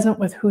be present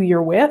with who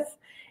you're with,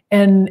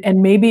 and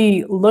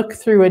maybe look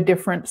through a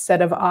different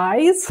set of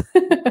eyes.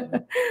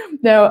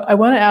 Now, I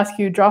want to ask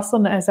you,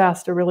 Jocelyn has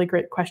asked a really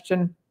great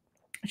question.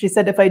 She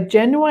said, if I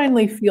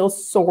genuinely feel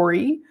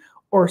sorry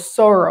or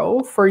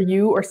sorrow for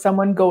you or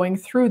someone going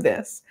through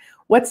this,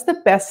 what's the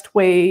best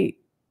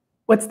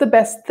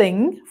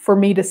thing for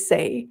me to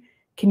say?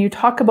 Can you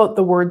talk about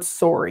the word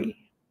sorry?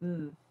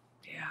 Yeah.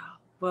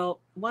 Well,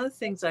 one of the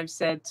things I've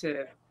said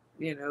to,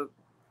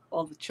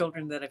 all the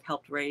children that I've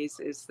helped raise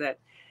is that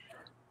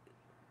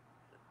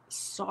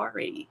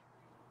sorry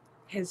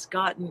has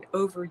gotten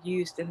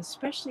overused, and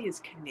especially as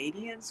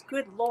Canadians,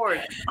 good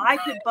Lord, I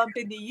could bump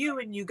into you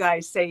and you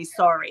guys say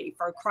sorry,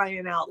 for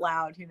crying out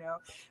loud, you know.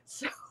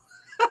 So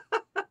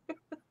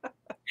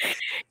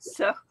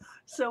so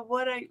so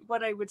what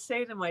I would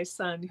say to my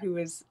son, who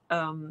is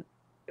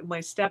my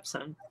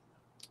stepson,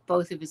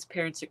 both of his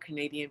parents are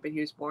Canadian, but he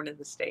was born in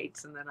the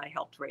States, and then I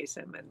helped raise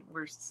him, and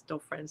we're still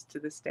friends to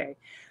this day.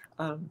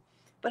 Um,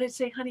 but I'd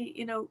say, honey,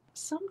 you know,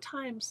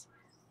 sometimes,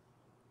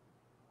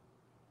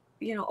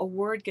 you know, a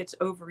word gets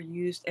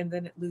overused and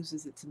then it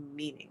loses its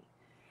meaning.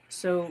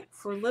 So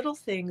for little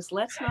things,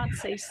 let's not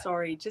say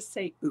sorry, just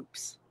say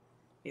oops,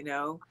 you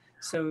know.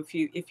 So if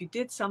you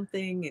did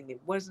something and it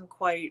wasn't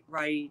quite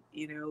right,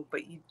 you know,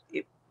 but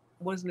it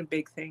wasn't a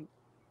big thing,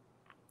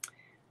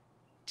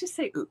 just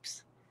say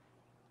oops.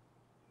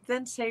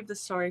 Then save the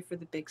sorry for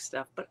the big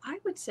stuff. But I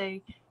would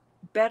say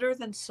better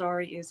than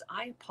sorry is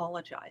I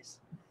apologize.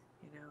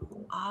 You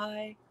know,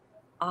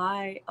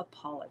 I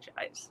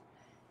apologize.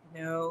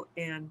 You know,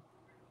 and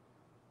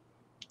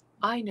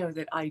I know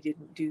that I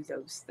didn't do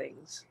those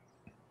things.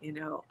 You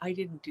know, I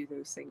didn't do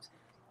those things.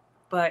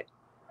 But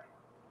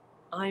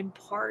I'm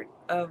part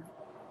of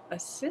a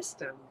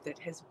system that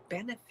has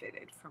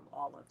benefited from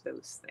all of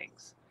those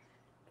things.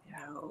 You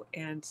know,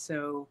 and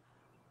so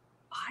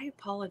I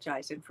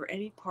apologize. And for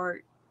any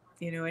part,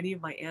 you know, any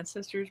of my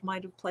ancestors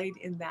might have played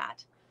in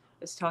that.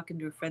 I was talking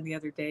to a friend the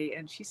other day,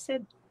 and she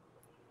said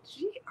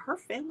her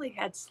family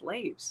had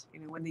slaves. You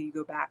know, when you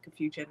go back a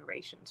few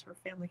generations, her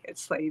family had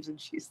slaves, and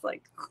she's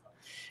like,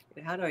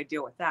 you know, how do I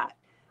deal with that?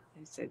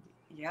 And I said,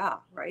 yeah,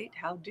 right.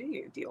 How do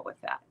you deal with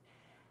that?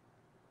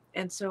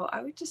 And so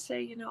I would just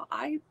say, you know,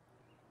 I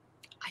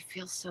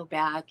feel so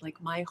bad.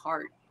 Like my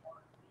heart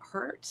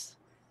hurts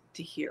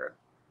to hear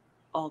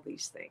all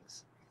these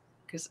things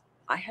because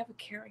I have a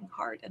caring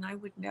heart, and I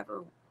would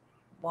never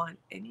want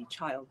any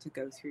child to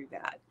go through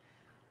that.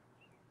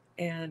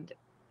 And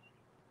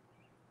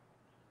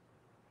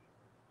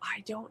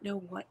I don't know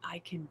what I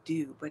can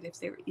do, but if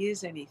there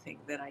is anything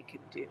that I can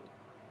do,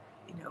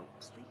 you know,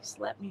 please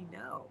let me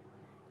know.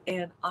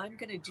 And I'm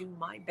going to do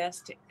my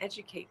best to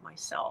educate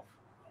myself.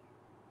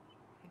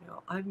 You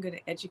know, I'm going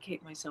to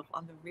educate myself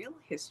on the real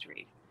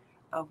history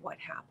of what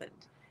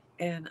happened.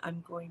 And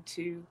I'm going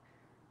to,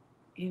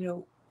 you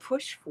know,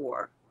 push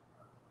for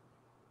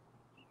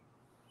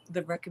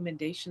the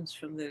recommendations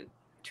from the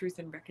Truth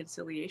and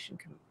Reconciliation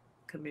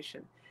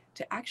Commission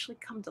to actually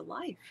come to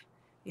life.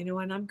 You know,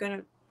 and I'm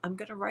going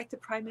to write the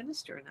prime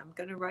minister, and I'm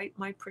going to write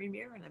my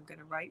premier, and I'm going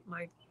to write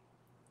my,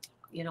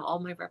 you know, all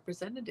my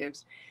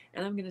representatives,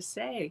 and I'm going to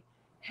say,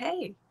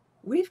 hey,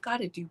 we've got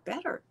to do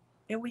better,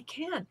 and we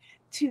can.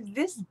 To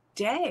this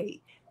day,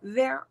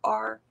 there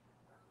are,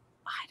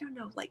 I don't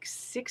know, like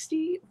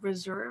 60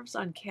 reserves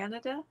on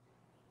Canada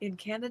in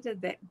Canada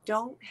that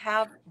don't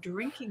have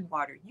drinking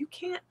water. You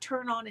can't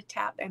turn on a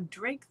tap and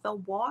drink the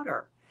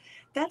water.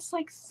 That's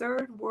like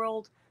third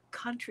world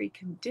country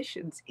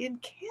conditions in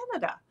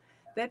Canada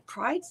that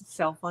prides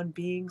itself on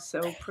being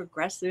so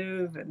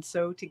progressive and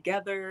so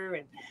together,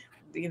 and,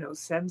 you know,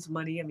 sends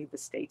money. I mean, the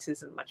States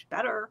isn't much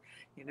better,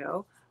 you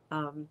know.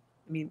 I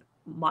mean,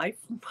 my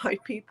my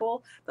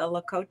people, the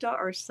Lakota,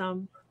 are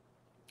some,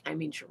 I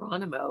mean,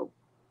 Geronimo,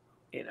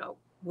 you know,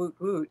 woot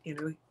woot, you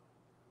know,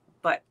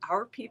 but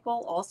our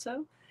people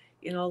also,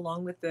 you know,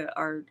 along with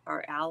our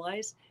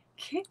allies,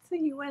 kicked the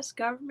U.S.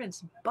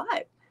 government's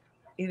butt,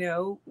 you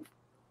know,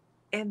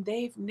 and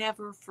they've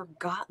never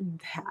forgotten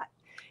that.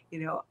 You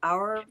know,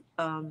 our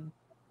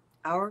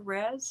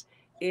res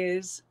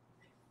is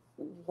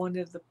one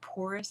of the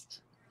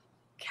poorest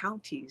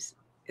counties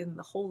in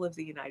the whole of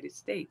the United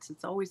States.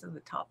 It's always in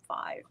the top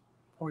five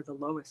or the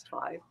lowest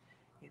five,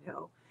 you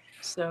know.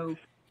 So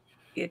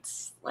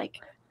it's like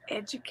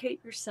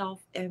educate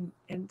yourself and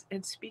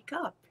speak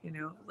up, you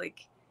know,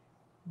 like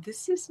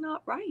this is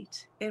not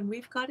right, and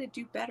we've got to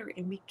do better,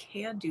 and we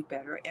can do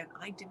better, and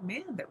I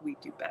demand that we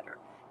do better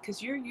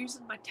because you're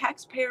using my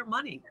taxpayer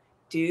money,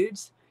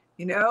 dudes.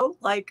 You know,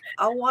 like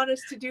I want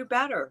us to do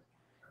better,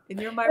 and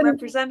you're my And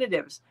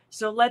representatives,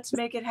 so let's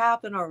make it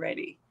happen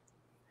already.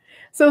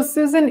 so,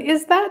 Susan,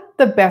 is that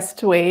the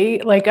best way?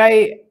 Like,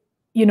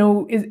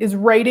 is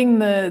writing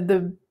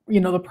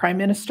the prime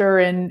minister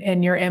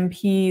and your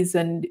MPs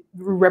and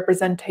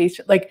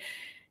representation, like,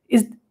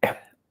 is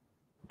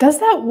does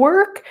that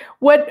work?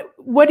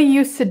 What do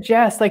you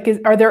suggest? Like,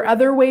 are there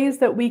other ways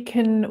that we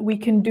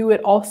can do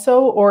it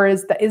also, or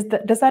is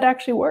that does that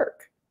actually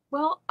work?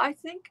 Well, I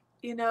think,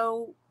 you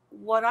know,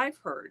 what I've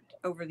heard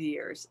over the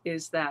years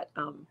is that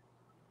um,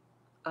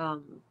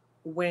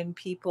 when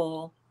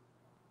people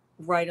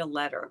write a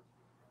letter,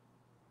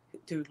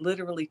 to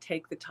literally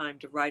take the time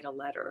to write a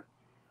letter,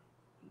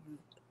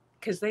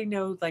 because they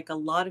know like a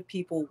lot of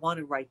people want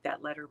to write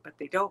that letter but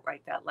they don't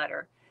write that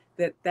letter,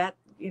 that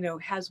you know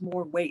has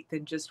more weight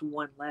than just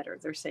one letter.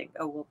 They're saying,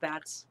 oh well,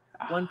 that's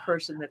one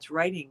person that's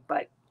writing,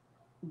 but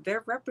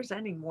they're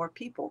representing more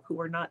people who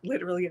are not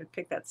literally going to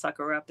pick that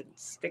sucker up and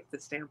stick the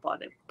stamp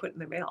on it, put in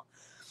the mail.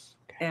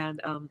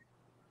 And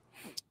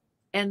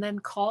and then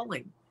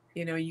calling.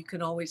 You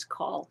can always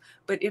call.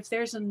 But if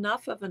there's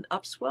enough of an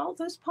upswell,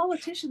 those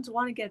politicians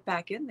want to get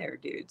back in there,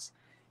 dudes.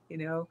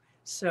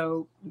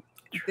 So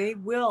they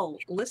will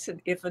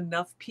listen if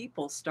enough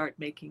people start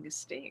making a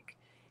stink.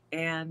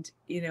 And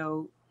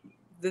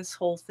this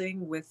whole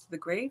thing with the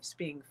graves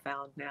being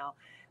found now,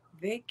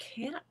 they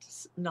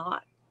can't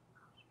not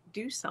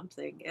do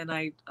something. And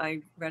I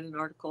read an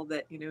article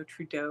that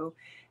Trudeau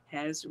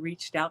has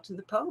reached out to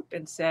the Pope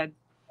and said,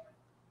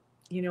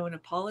 an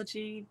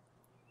apology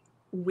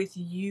with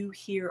you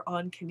here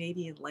on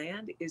Canadian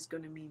land is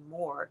going to mean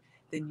more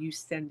than you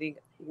sending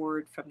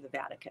word from the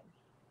Vatican.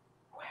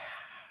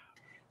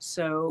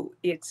 So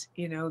it's,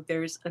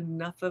 there's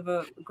enough of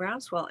a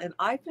groundswell. And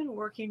I've been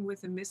working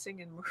with the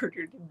missing and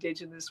murdered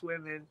Indigenous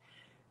women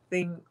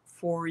thing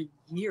for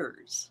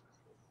years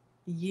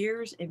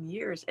and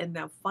years. And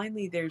now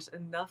finally there's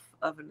enough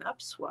of an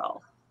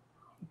upswell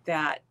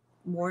that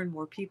more and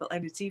more people,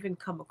 and it's even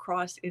come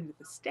across into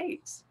the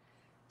States.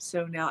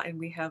 So now, and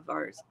we have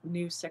our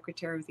new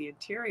Secretary of the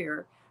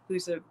Interior,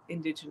 who's an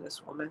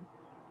Indigenous woman,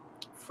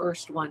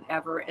 first one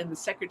ever. And the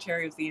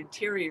Secretary of the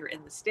Interior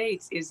in the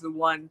States is the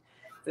one,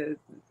 the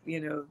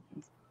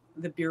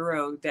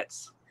bureau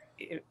that's,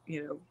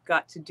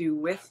 got to do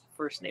with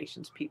First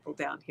Nations people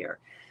down here.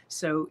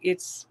 So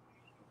it's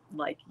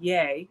like,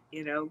 yay,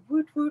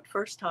 woot, woot,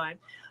 first time,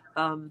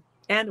 and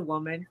a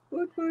woman,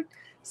 woot, woot.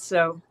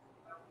 So,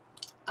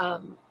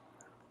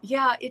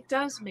 yeah, it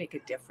does make a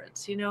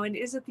difference, and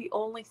is it the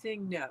only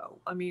thing? No.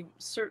 I mean,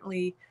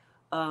 certainly,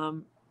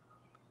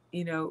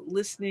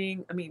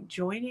 listening,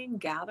 joining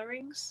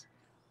gatherings,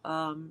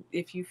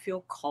 if you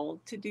feel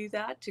called to do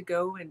that, to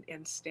go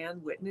and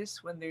stand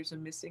witness when there's a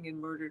missing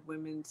and murdered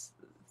women's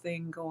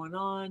thing going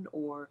on,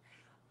 or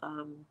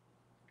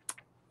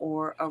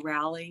a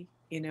rally,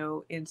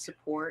 in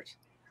support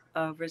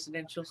of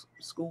residential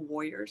school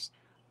warriors,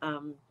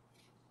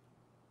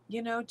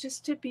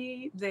 just to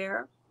be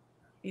there.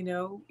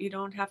 You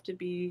don't have to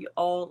be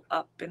all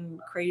up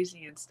and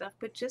crazy and stuff,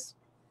 but just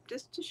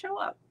to show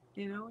up,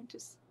 and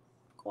just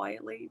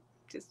quietly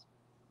just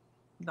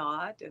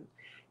nod, and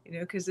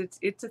because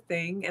it's a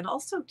thing. And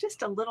also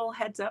just a little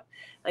heads up,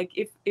 like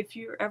if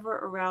you're ever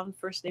around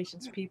First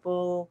Nations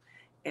people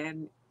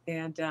and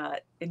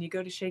you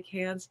go to shake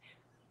hands,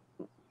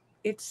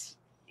 it's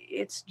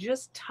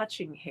just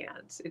touching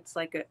hands. It's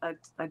like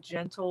a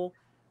gentle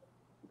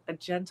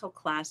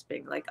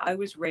clasping. Like, I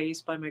was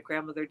raised by my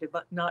grandmother to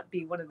not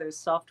be one of those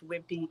soft,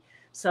 wimpy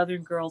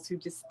Southern girls who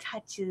just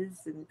touches,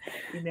 and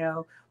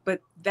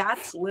but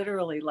that's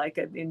literally like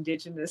an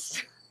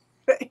Indigenous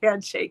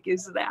handshake,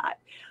 is that.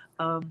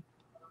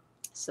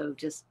 So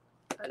just,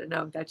 I don't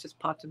know, that just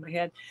popped in my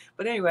head.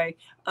 But anyway,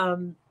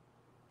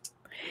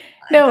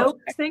 No,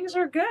 those things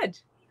are good.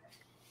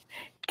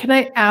 Can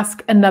I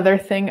ask another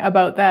thing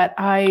about that?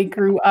 I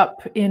grew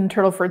up in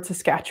Turtleford,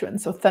 Saskatchewan,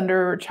 so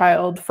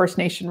Thunderchild First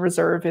Nation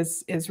Reserve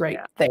is right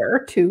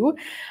there too,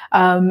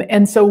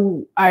 and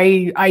so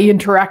I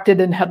interacted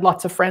and had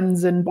lots of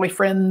friends and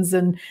boyfriends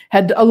and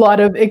had a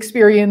lot of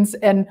experience.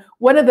 And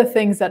one of the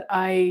things that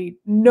I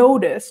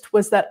noticed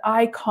was that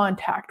eye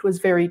contact was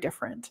very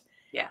different.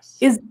 Yes.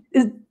 Is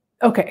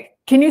okay?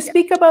 Can you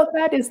speak about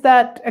that? Is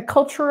that a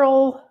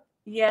cultural?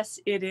 Yes,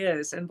 it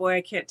is. And boy,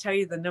 I can't tell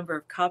you the number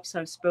of cops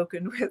I've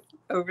spoken with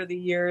over the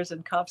years,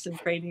 and cops in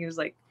training is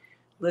like,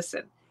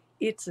 listen,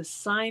 it's a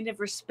sign of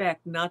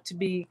respect not to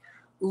be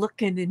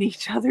looking in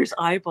each other's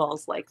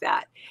eyeballs like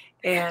that.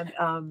 And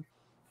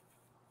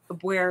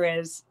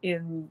whereas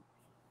in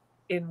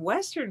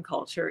Western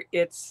culture,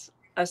 it's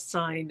a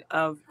sign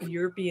of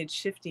you're being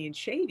shifty and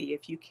shady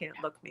if you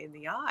can't look me in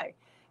the eye.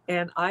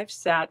 And I've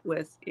sat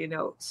with,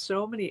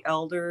 so many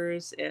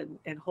elders and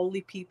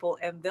holy people,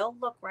 and they'll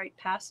look right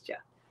past you,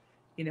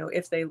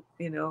 if they,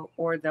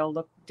 or they'll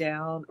look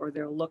down, or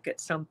they'll look at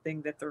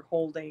something that they're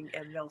holding,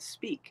 and they'll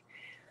speak,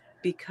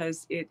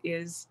 because it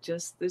is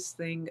just this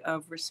thing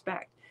of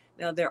respect.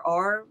 Now, there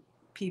are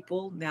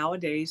people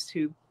nowadays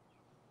who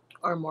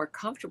are more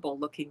comfortable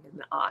looking in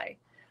the eye.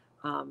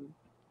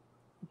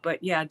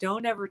 But yeah,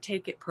 don't ever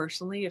take it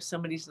personally if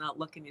somebody's not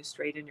looking you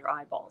straight in your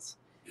eyeballs,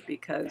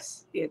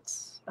 because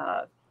it's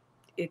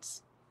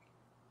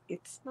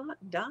not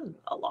done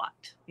a lot,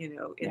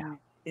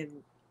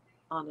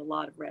 on a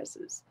lot of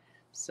reses.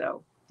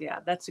 So yeah,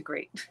 that's a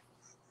great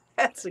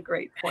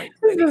point.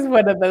 This is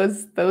one of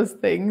those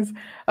things.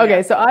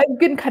 Okay, so I've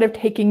been kind of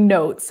taking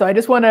notes. So I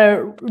just want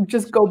to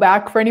just go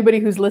back for anybody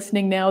who's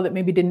listening now that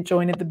maybe didn't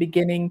join at the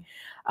beginning.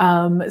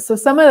 So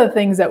some of the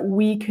things that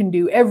we can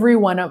do, every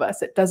one of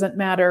us, it doesn't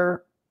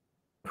matter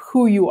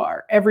who you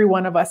are, every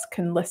one of us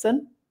can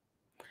listen.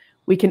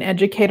 We can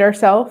educate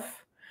ourselves.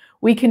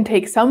 We can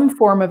take some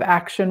form of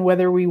action,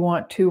 whether we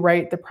want to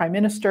write the Prime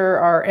Minister,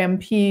 our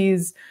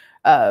MPs,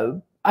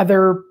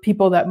 other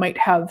people that might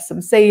have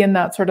some say in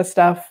that sort of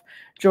stuff,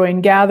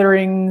 join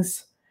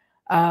gatherings,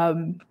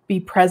 be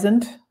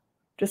present,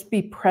 just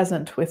be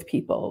present with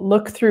people.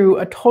 Look through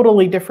a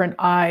totally different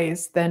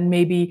eyes than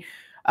maybe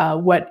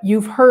what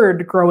you've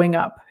heard growing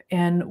up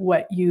and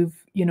what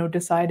you've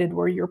decided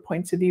were your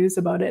points of views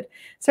about it.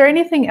 Is there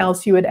anything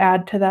else you would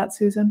add to that,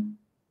 Susan?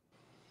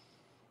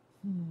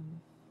 Hmm.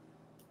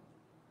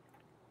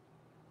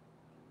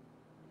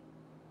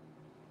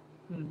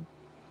 Hmm.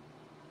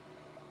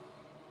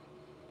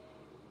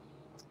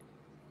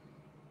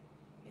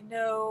 You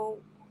know,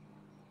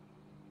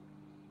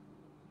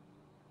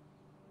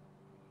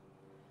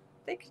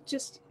 I think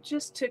just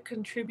to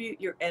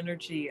contribute your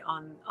energy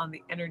on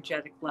the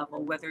energetic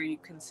level, whether you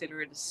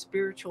consider it a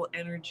spiritual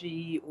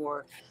energy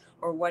or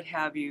what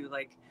have you,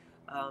 like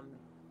um,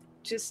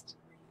 just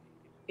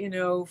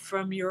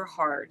from your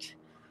heart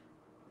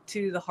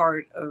to the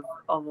heart of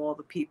all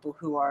the people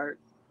who are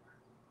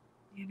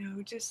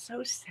just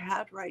so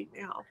sad right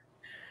now.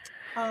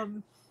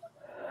 Um,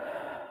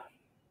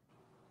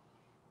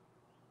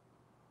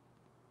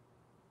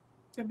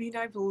 I mean,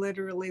 I've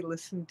literally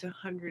listened to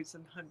hundreds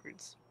and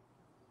hundreds,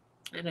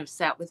 and I've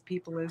sat with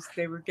people as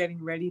they were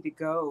getting ready to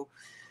go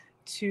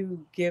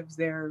to give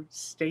their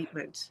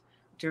statement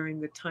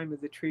during the time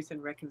of the Truth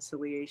and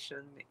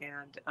Reconciliation,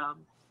 and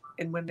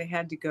when they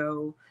had to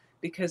go,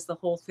 because the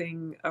whole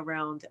thing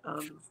around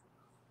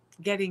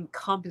getting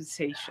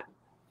compensation,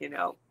 you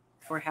know,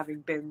 for having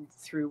been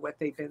through what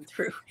they've been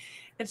through,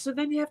 and so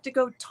then you have to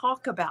go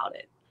talk about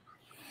it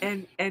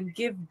and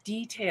give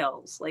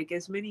details, like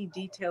as many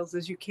details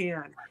as you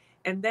can,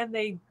 and then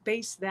they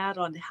base that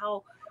on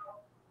how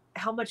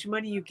much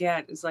money you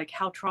get is like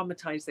how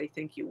traumatized they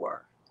think you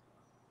were.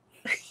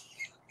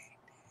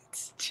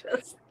 It's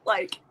just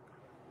like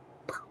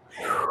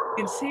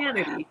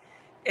insanity.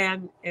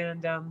 And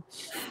and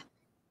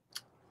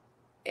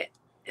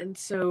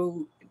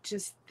so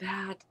just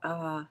that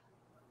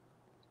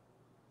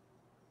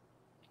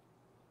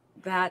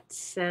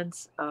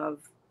sense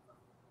of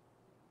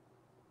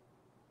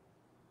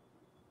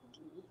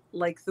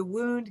like the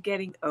wound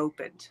getting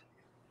opened,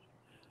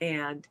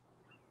 and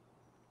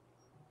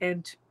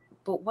and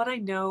but what I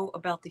know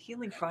about the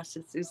healing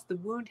process is the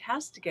wound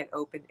has to get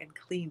open and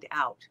cleaned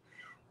out,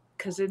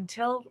 because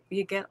until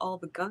you get all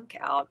the gunk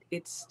out,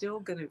 it's still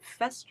going to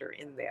fester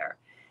in there.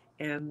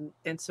 And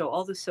so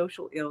all the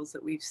social ills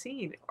that we've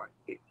seen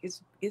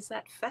is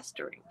that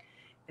festering.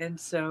 And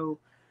so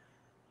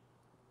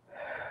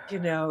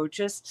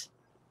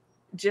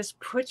just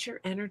put your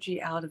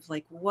energy out of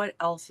like what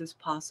else is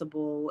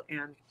possible.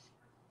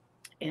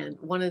 And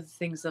one of the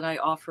things that I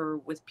offer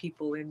with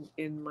people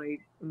in my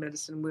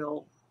medicine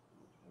wheel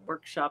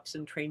workshops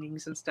and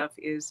trainings and stuff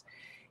is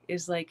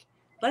like,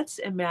 let's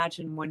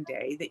imagine one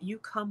day that you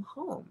come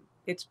home.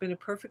 It's been a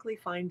perfectly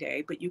fine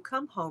day, but you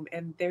come home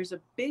and there's a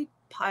big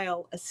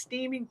pile, a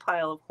steaming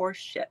pile of horse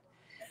shit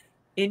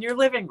in your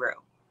living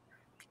room.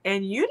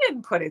 And you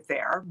didn't put it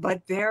there,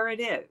 but there it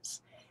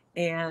is.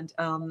 And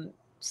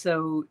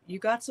so you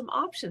got some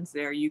options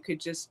there. You could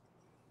just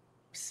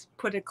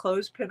put a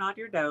clothespin on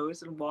your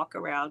nose and walk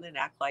around and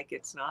act like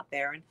it's not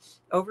there. And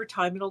over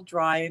time, it'll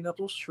dry and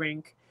it'll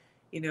shrink,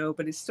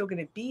 but it's still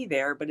going to be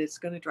there, but it's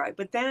going to dry.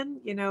 But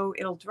then,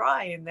 it'll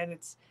dry and then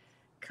it's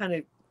kind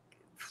of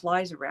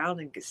flies around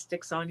and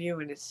sticks on you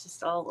and it's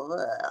just all,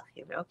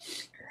 ugh.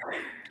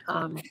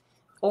 Um,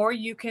 or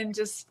you can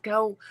just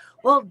go,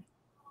 well,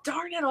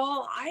 darn it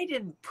all, I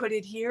didn't put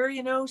it here,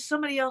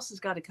 somebody else has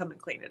got to come and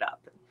clean it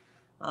up. And,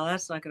 well,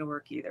 that's not going to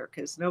work either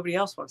because nobody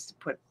else wants to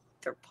put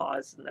their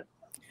paws in the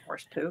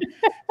horse poo.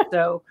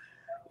 So,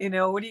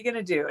 what are you going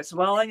to do? It's,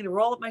 well, I'm going to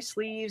roll up my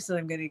sleeves and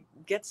I'm going to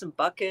get some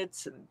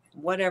buckets and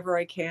whatever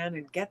I can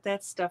and get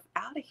that stuff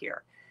out of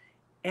here.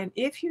 And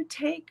if you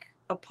take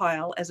a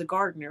pile, as a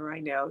gardener, I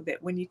know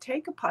that when you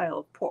take a pile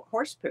of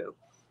horse poo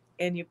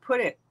and you put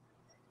it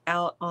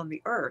out on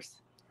the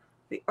earth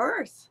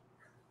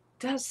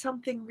does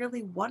something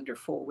really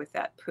wonderful with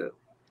that poo.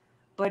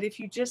 But if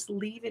you just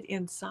leave it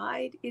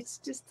inside, it's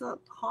just a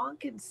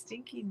honking,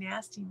 stinky,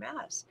 nasty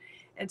mess.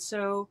 And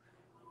so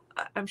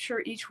I'm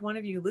sure each one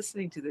of you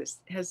listening to this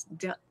has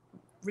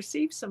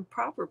received some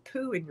proper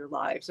poo in your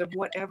lives of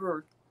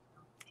whatever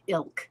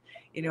ilk,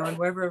 and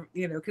wherever,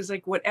 because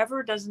like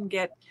whatever doesn't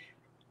get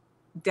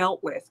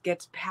dealt with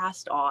gets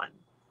passed on,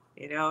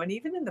 and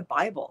even in the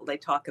Bible, they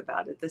talk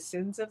about it. The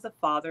sins of the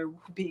father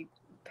will be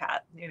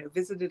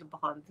visited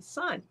upon the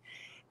son.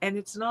 And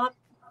it's not,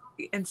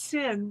 and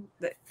sin,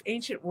 the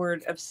ancient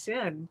word of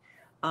sin,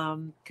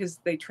 because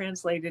they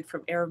translated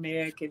from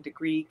Aramaic into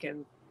Greek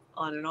and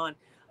on and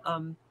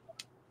on.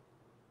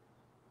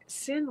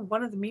 Sin,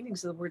 one of the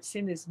meanings of the word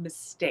sin is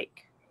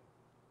mistake.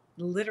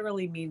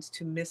 Literally means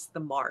to miss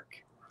the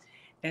mark.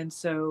 And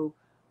so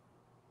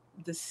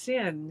the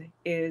sin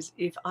is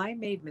if I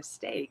made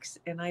mistakes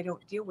and I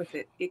don't deal with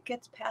it, it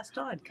gets passed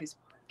on because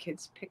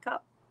kids pick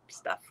up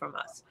stuff from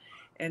us.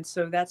 And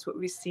so that's what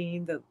we've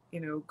seen,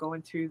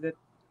 going through the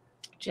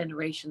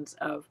generations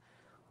of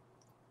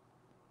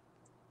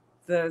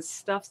the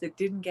stuff that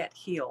didn't get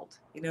healed,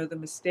 the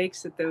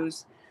mistakes that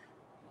those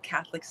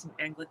Catholics and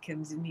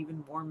Anglicans and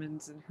even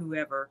Mormons and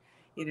whoever,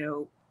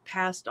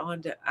 passed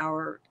on to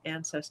our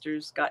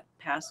ancestors, got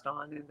passed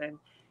on, and then,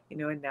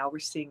 and now we're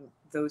seeing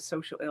those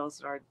social ills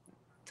in our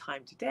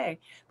time today.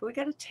 But we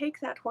got to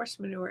take that horse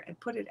manure and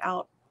put it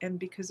out, and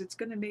because it's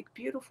going to make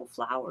beautiful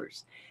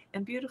flowers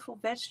and beautiful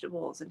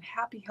vegetables and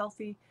happy,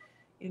 healthy,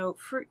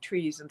 fruit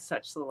trees and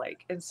such the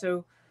like. And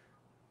so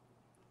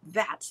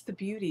that's the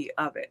beauty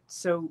of it.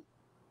 So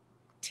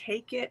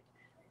take it,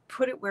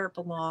 put it where it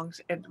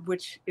belongs, and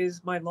which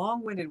is my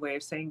long-winded way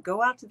of saying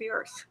go out to the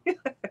earth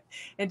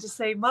and just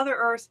say, Mother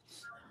Earth,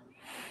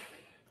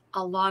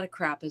 a lot of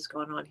crap has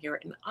gone on here,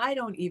 and I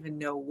don't even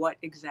know what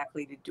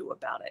exactly to do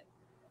about it.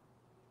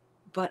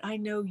 But I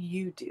know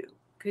you do,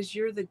 because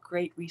you're the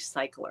great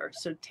recycler.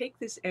 So take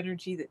this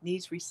energy that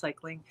needs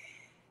recycling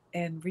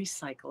and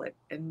recycle it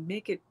and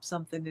make it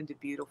something into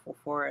beautiful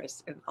for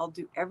us. And I'll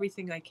do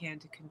everything I can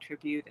to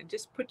contribute, and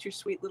just put your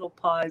sweet little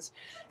paws,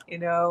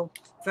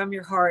 from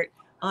your heart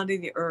onto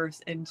the earth,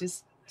 and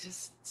just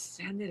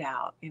send it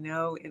out,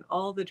 in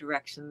all the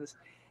directions,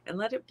 and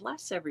let it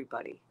bless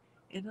everybody.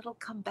 And it'll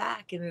come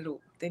back, and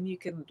then you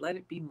can let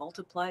it be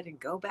multiplied and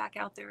go back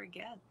out there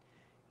again,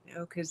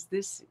 because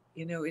this,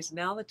 is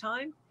now the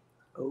time.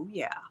 Oh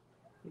yeah,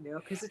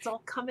 because it's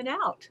all coming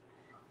out.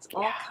 It's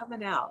all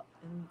coming out.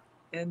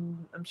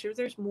 And I'm sure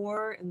there's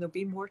more, and there'll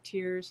be more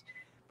tears,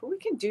 but we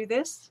can do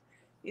this.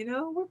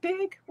 We're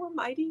big, we're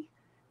mighty,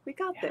 we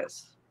got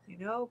this.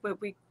 But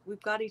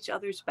we've got each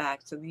other's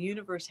backs, and the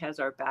universe has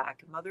our back,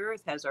 and Mother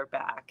Earth has our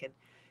back, and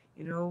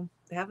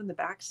having the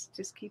backs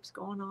just keeps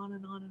going on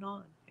and on and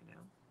on.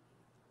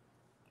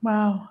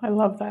 Wow, I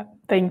love that.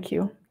 Thank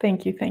you.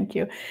 Thank you. Thank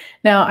you.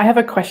 Now, I have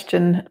a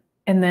question,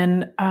 and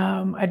then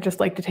I'd just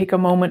like to take a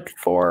moment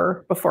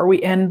before we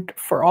end,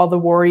 for all the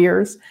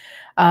warriors.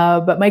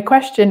 But my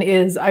question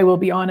is, I will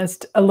be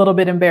honest, a little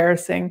bit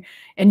embarrassing.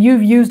 And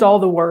you've used all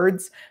the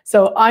words,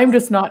 so I'm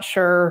just not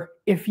sure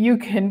if you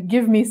can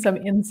give me some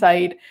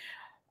insight.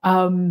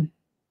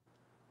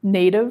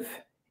 Native,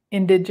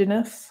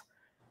 Indigenous,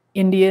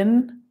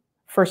 Indian,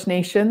 First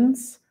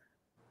Nations.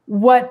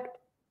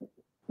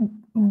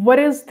 What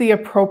is the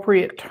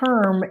appropriate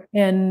term,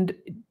 and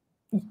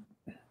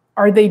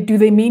do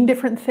they mean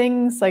different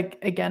things? Like,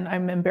 again,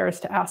 I'm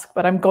embarrassed to ask,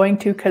 but I'm going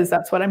to, because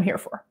that's what I'm here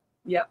for.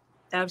 Yep,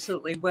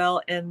 absolutely.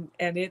 Well, and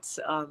it's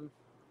a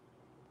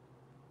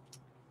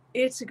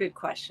good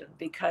question,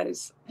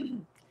 because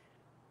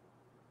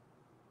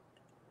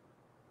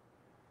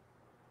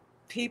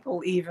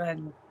people,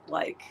 even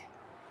like,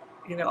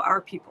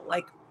 our people,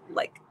 like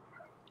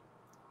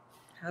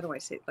how do I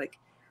say it? Like,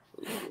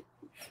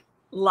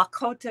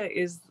 Lakota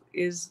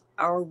is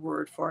our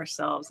word for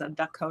ourselves, and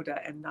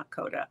Dakota and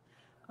Nakota.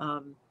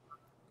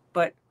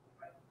 But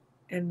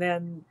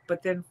then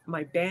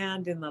my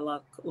band in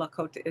the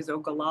Lakota is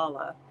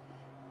Ogallala,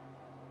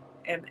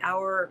 and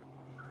our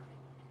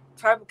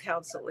tribal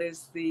council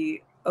is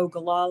the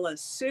Ogallala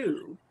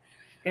Sioux,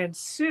 and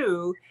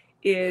Sioux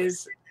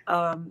is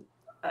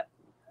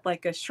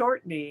like a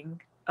shortening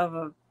of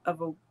a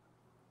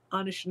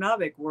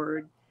Anishinaabeg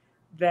word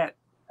that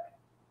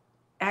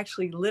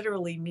actually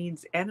literally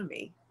means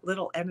enemy,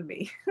 little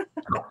enemy.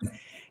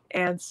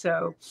 And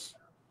so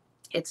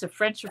it's a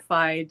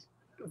Frenchified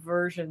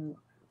version,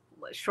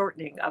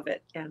 shortening of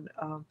it. And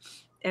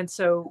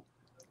so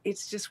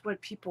it's just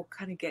what people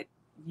kind of get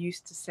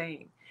used to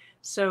saying.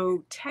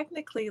 So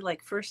technically,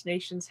 like, First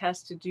Nations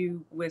has to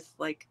do with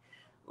like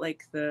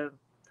the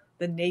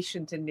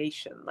nation to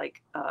nation,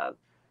 like,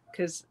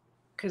 because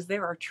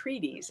there are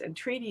treaties, and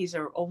treaties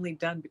are only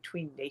done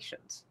between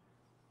nations.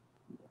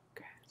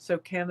 So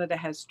Canada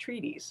has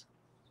treaties.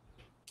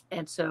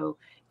 And so,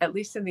 at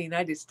least in the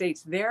United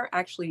States,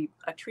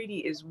 a treaty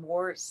is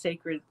more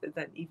sacred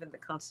than even the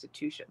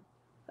Constitution.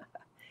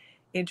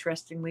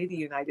 Interestingly, the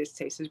United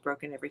States has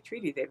broken every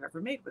treaty they've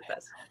ever made with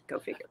us. Go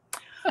figure.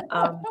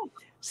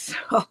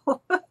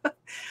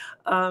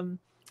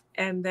 And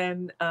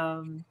then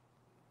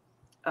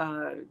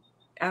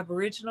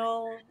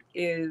Aboriginal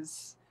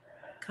is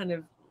kind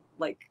of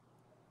like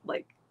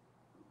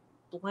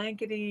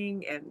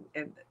blanketing,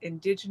 and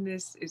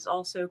Indigenous is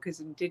also, because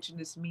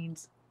Indigenous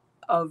means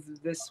of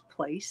this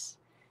place,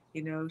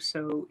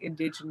 so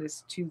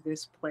Indigenous to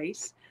this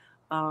place.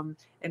 And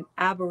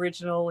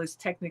Aboriginal is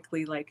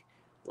technically like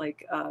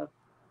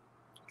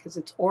because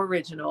it's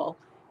original,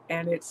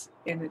 and it's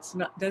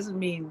not, doesn't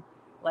mean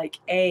like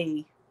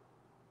a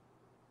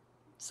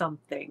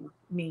something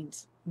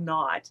means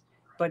not,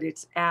 but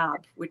it's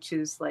ab, which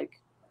is like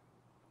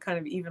kind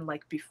of even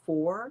like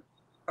before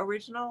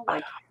original,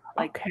 like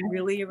Okay.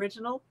 really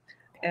original.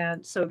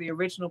 And so the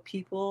original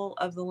people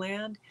of the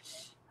land.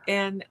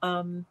 And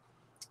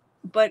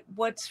but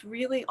what's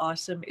really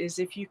awesome is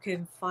if you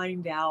can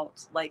find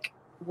out, like,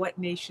 what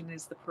nation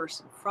is the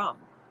person from.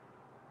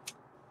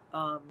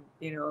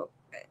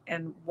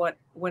 And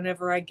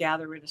whenever I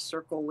gather in a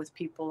circle with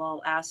people,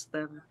 I'll ask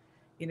them,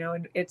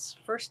 and it's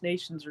First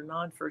Nations or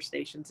non-First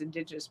Nations,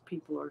 Indigenous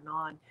people or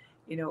non,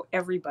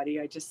 everybody.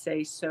 I just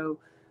say, so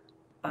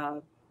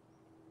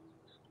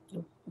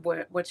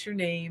what's your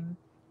name?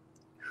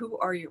 Who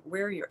are you?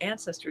 Where are your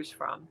ancestors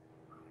from?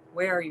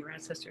 Where are your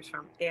ancestors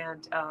from?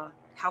 And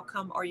how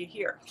come are you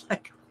here?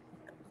 Like,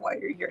 why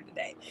are you here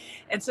today?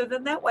 And so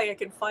then that way I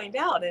can find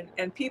out.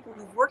 And people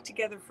who've worked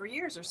together for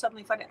years are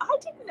suddenly finding, I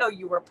didn't know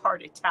you were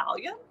part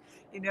Italian,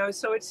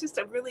 so it's just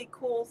a really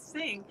cool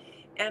thing.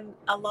 And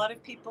a lot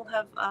of people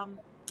have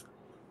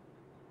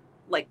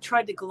like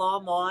tried to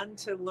glom on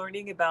to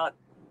learning about,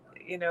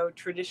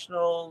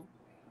 traditional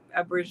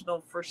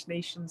Aboriginal First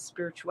Nations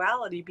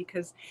spirituality,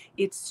 because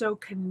it's so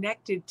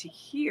connected to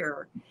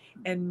here.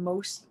 And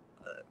most,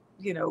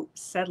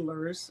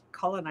 settlers,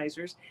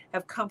 colonizers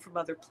have come from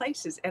other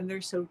places, and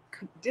they're so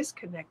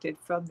disconnected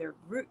from their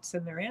roots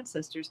and their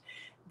ancestors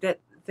that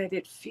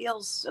it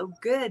feels so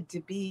good to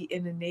be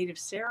in a native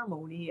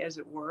ceremony, as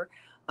it were,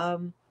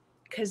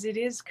 because it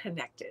is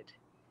connected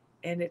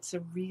and it's a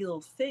real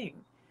thing.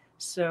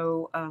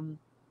 So,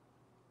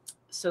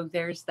 so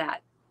there's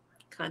that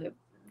kind of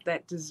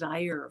that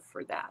desire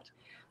for that.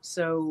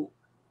 So,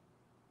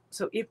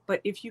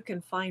 if you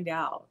can find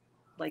out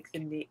like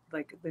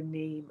the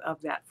name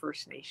of that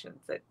First Nation,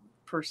 that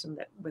person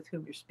that with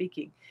whom you're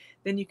speaking,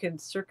 then you can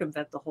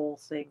circumvent the whole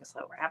thing.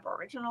 So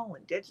Aboriginal,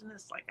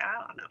 Indigenous, like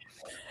I don't know.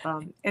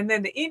 And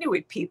then the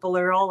Inuit people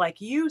are all like,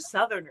 you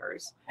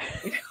Southerners,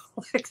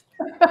 like,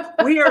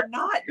 we are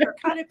not your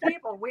kind of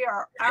people. We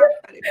are our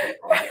kind of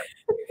people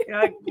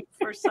here.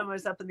 First time I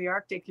was up in the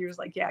Arctic, he was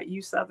like, yeah,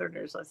 you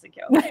Southerners. I was like,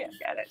 yeah, okay, I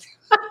get it.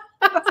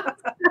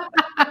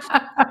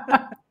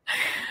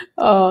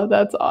 Oh,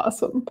 that's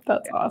awesome.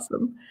 That's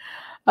awesome.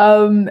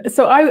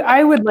 So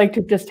I would like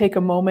to just take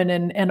a moment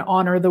and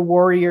honor the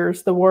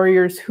warriors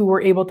who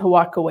were able to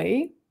walk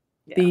away,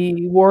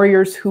 the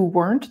warriors who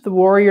weren't, the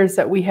warriors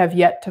that we have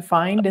yet to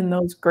find in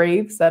those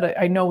graves that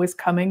I know is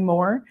coming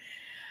more.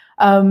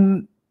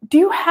 Do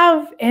you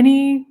have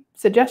any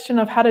suggestion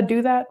of how to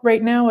do that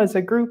right now as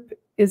a group?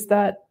 Is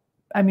that,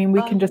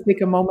 we can just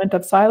take a moment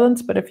of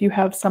silence, but if you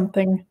have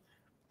something.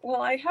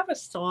 Well, I have a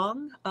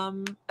song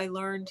I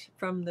learned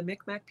from the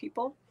Mi'kmaq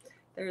people.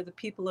 They're the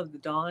people of the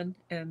dawn,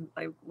 and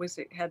I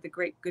had the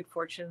great good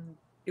fortune.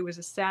 It was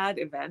a sad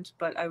event,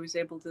 but I was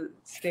able to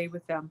stay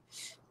with them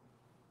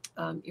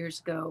years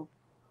ago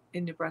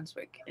in New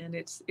Brunswick, and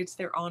it's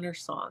their honor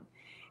song.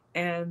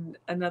 And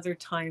another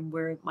time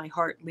where my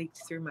heart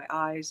leaked through my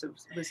eyes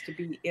was to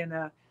be in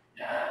a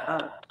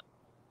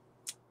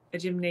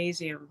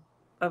gymnasium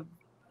of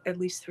at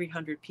least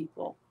 300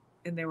 people,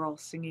 and they were all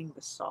singing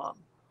the song.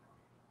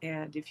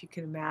 And if you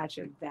can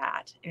imagine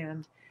that.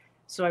 And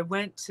so I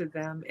went to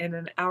them, and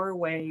in our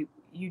way,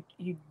 you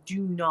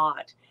do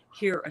not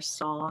hear a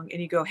song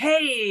and you go,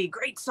 hey,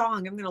 great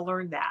song, I'm going to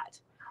learn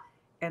that.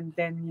 And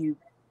then you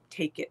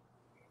take it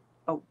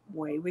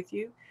away with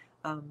you.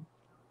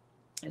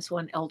 As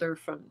one elder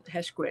from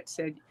Heshquit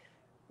said,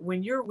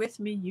 when you're with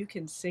me, you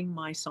can sing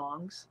my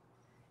songs,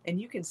 and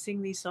you can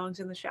sing these songs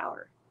in the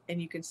shower, and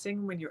you can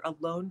sing when you're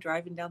alone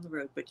driving down the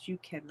road, but you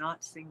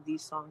cannot sing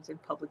these songs in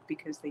public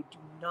because they do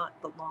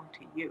not belong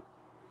to you.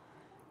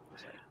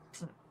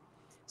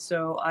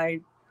 So I,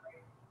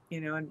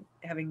 and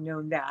having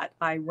known that,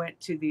 I went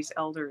to these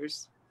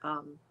elders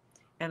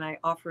and I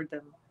offered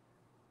them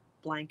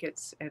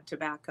blankets and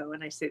tobacco.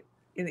 And I said,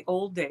 in the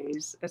old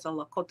days, as a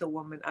Lakota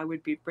woman, I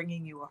would be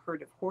bringing you a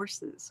herd of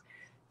horses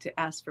to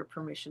ask for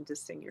permission to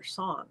sing your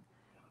song.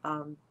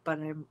 But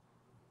I'm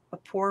a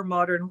poor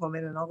modern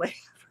woman, and I'll lay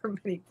for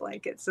many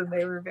blankets. And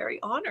they were very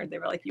honored. They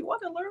were like, you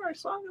want to learn our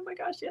song? Oh my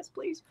gosh, yes,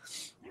 please.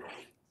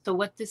 So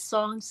what this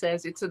song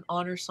says, it's an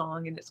honor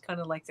song, and it's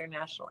kind of like their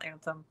national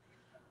anthem,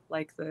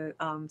 like the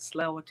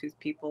Tsleil-Waututh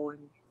people in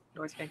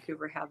North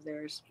Vancouver have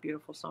theirs.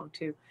 Beautiful song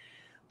too.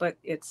 But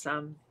it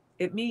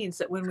means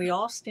that when we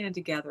all stand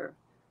together,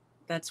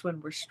 that's when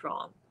we're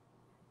strong.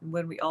 And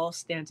when we all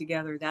stand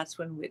together, that's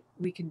when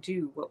we can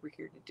do what we're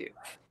here to do.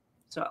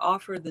 So I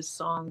offer this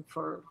song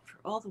for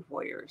all the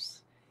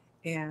warriors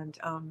and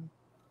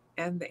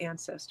the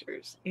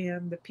ancestors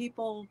and the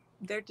people,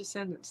 their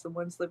descendants, the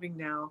ones living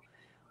now,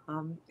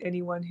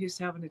 anyone who's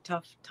having a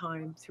tough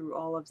time through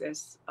all of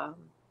this,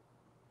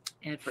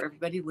 and for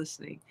everybody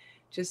listening,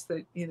 just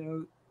that,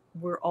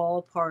 we're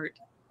all part,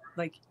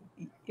 like,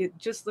 it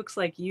just looks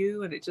like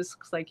you, and it just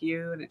looks like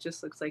you, and it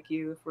just looks like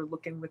you if we're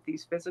looking with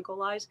these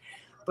physical eyes,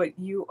 but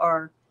you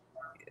are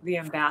the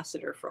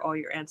ambassador for all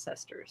your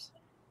ancestors,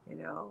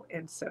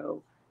 and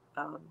so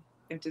I'm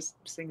just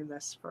singing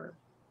this for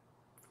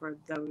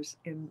those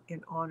in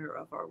honor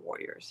of our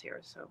warriors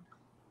here. So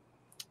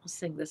I'll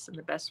sing this in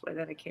the best way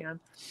that I can.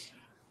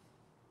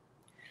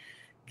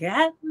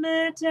 Get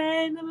me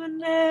down the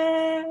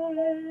manage,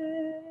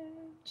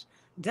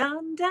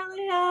 down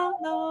the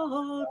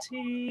outlaw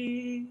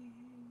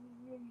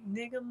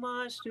nigga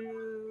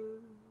mastu,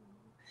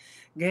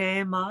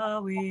 game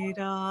we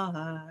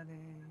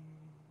darling.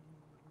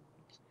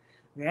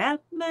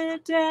 Get me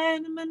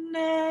down the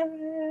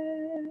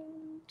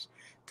manage,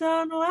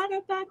 down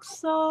where back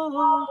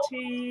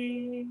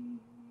salty,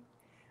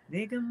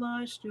 nigga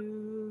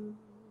mastu,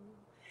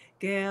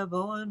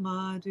 gebo and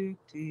my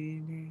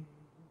duty.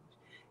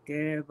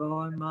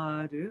 Gebon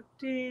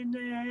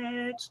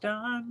maduktinech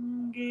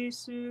dangi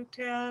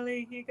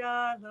suteli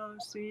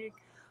higalosik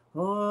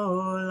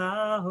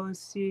hola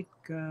hosit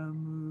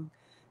kamu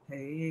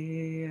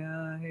hey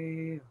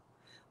hey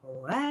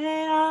oh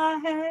hey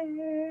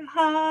hey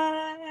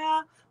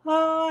hi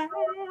oh hey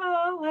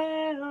oh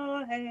hey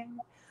oh hey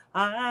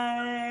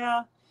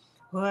hi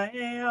oh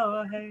hey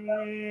oh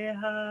hey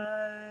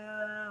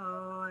hi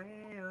oh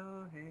hey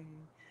oh hey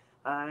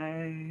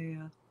hi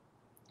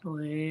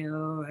Hey,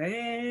 oh,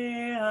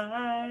 hey,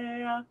 hi,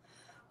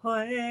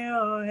 hey,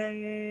 oh,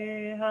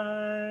 hey,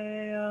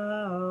 hi,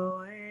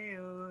 oh, hey,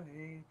 oh,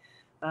 hey,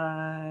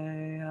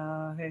 hi, hey,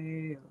 oh,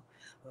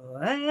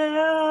 hey,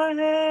 oh,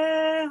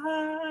 hey,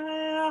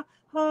 hi,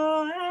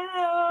 oh, hey,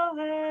 oh,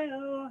 hey,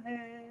 oh,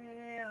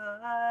 hey,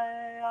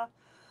 hi,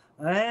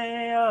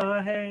 hey,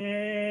 oh,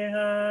 hey,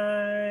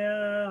 hi,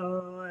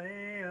 oh,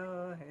 hey,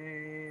 oh,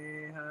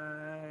 hey, hi,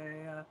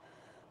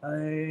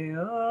 hey,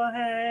 oh,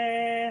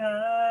 hey,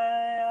 hi,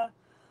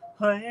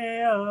 hey, oh, hey, hi, oh,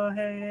 hey, oh,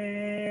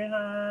 hey,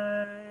 hi,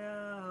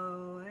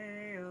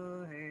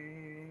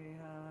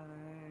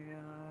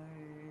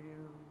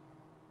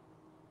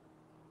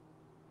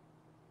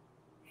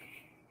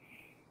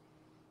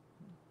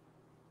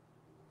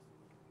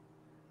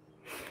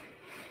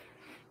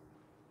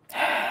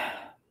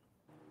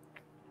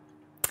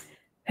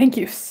 Thank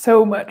you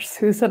so much,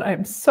 Susan.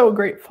 I'm so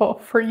grateful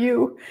for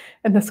you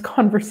and this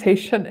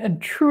conversation,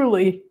 and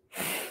truly,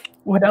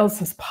 what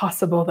else is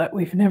possible that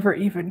we've never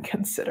even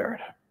considered?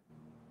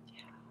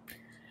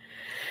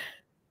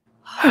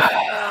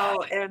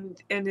 Well, and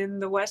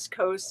in the West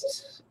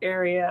Coast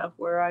area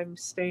where I'm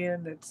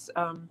staying, it's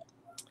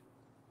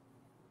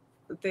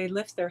they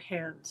lift their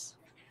hands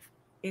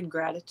in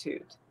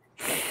gratitude,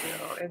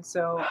 and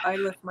so I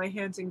lift my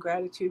hands in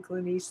gratitude,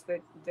 Glenise,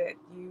 that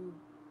you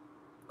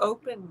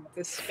opened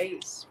this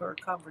space for a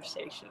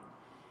conversation,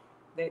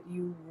 that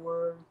you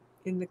were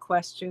in the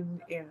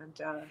question and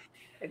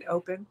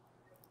open,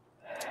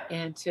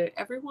 and to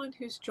everyone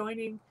who's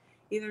joining,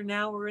 either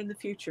now or in the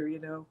future,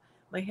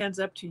 my hands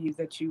up to you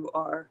that you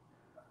are,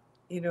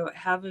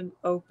 have an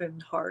open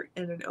heart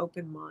and an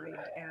open mind,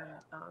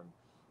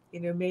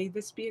 and may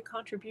this be a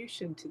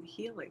contribution to the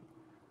healing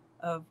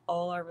of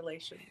all our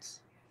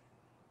relations.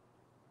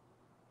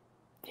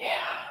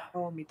 Yeah.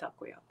 Oh,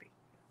 mitakoyapi.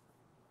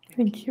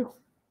 Thank you.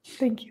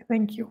 Thank you.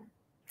 Thank you.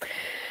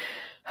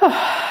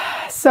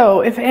 So,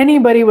 if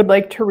anybody would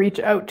like to reach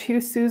out to you,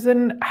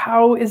 Susan,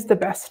 how is the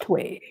best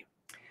way?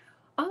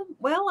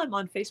 Well, I'm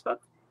on Facebook,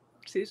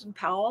 Susan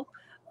Powell,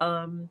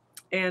 and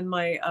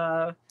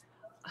my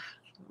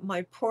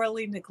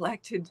poorly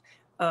neglected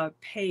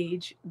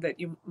page that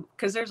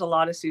because there's a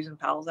lot of Susan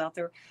Powells out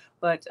there,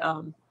 but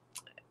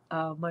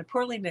my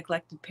poorly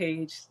neglected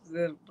page,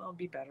 I'll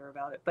be better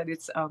about it, but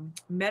it's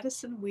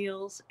Medicine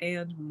Wheels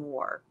and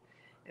More.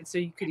 And so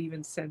you could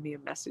even send me a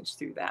message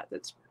through that.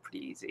 That's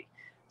pretty easy.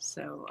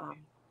 So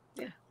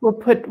yeah. We'll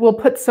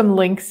put some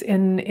links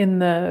in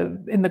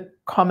the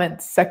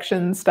comments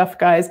section stuff,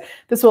 guys.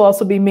 This will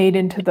also be made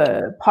into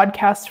the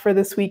podcast for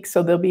this week,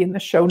 so they'll be in the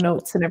show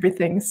notes and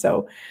everything.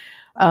 So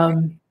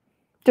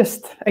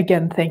just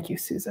again, thank you,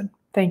 Susan.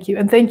 Thank you.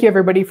 And thank you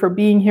everybody for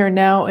being here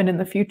now and in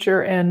the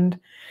future. And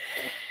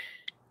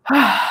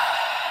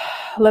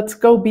let's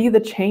go be the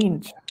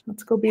change.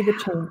 Let's go be the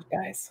change,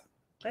 guys.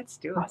 Let's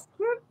do it. Awesome.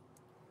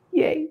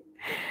 Yay.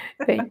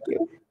 Thank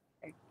you.